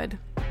motherhood.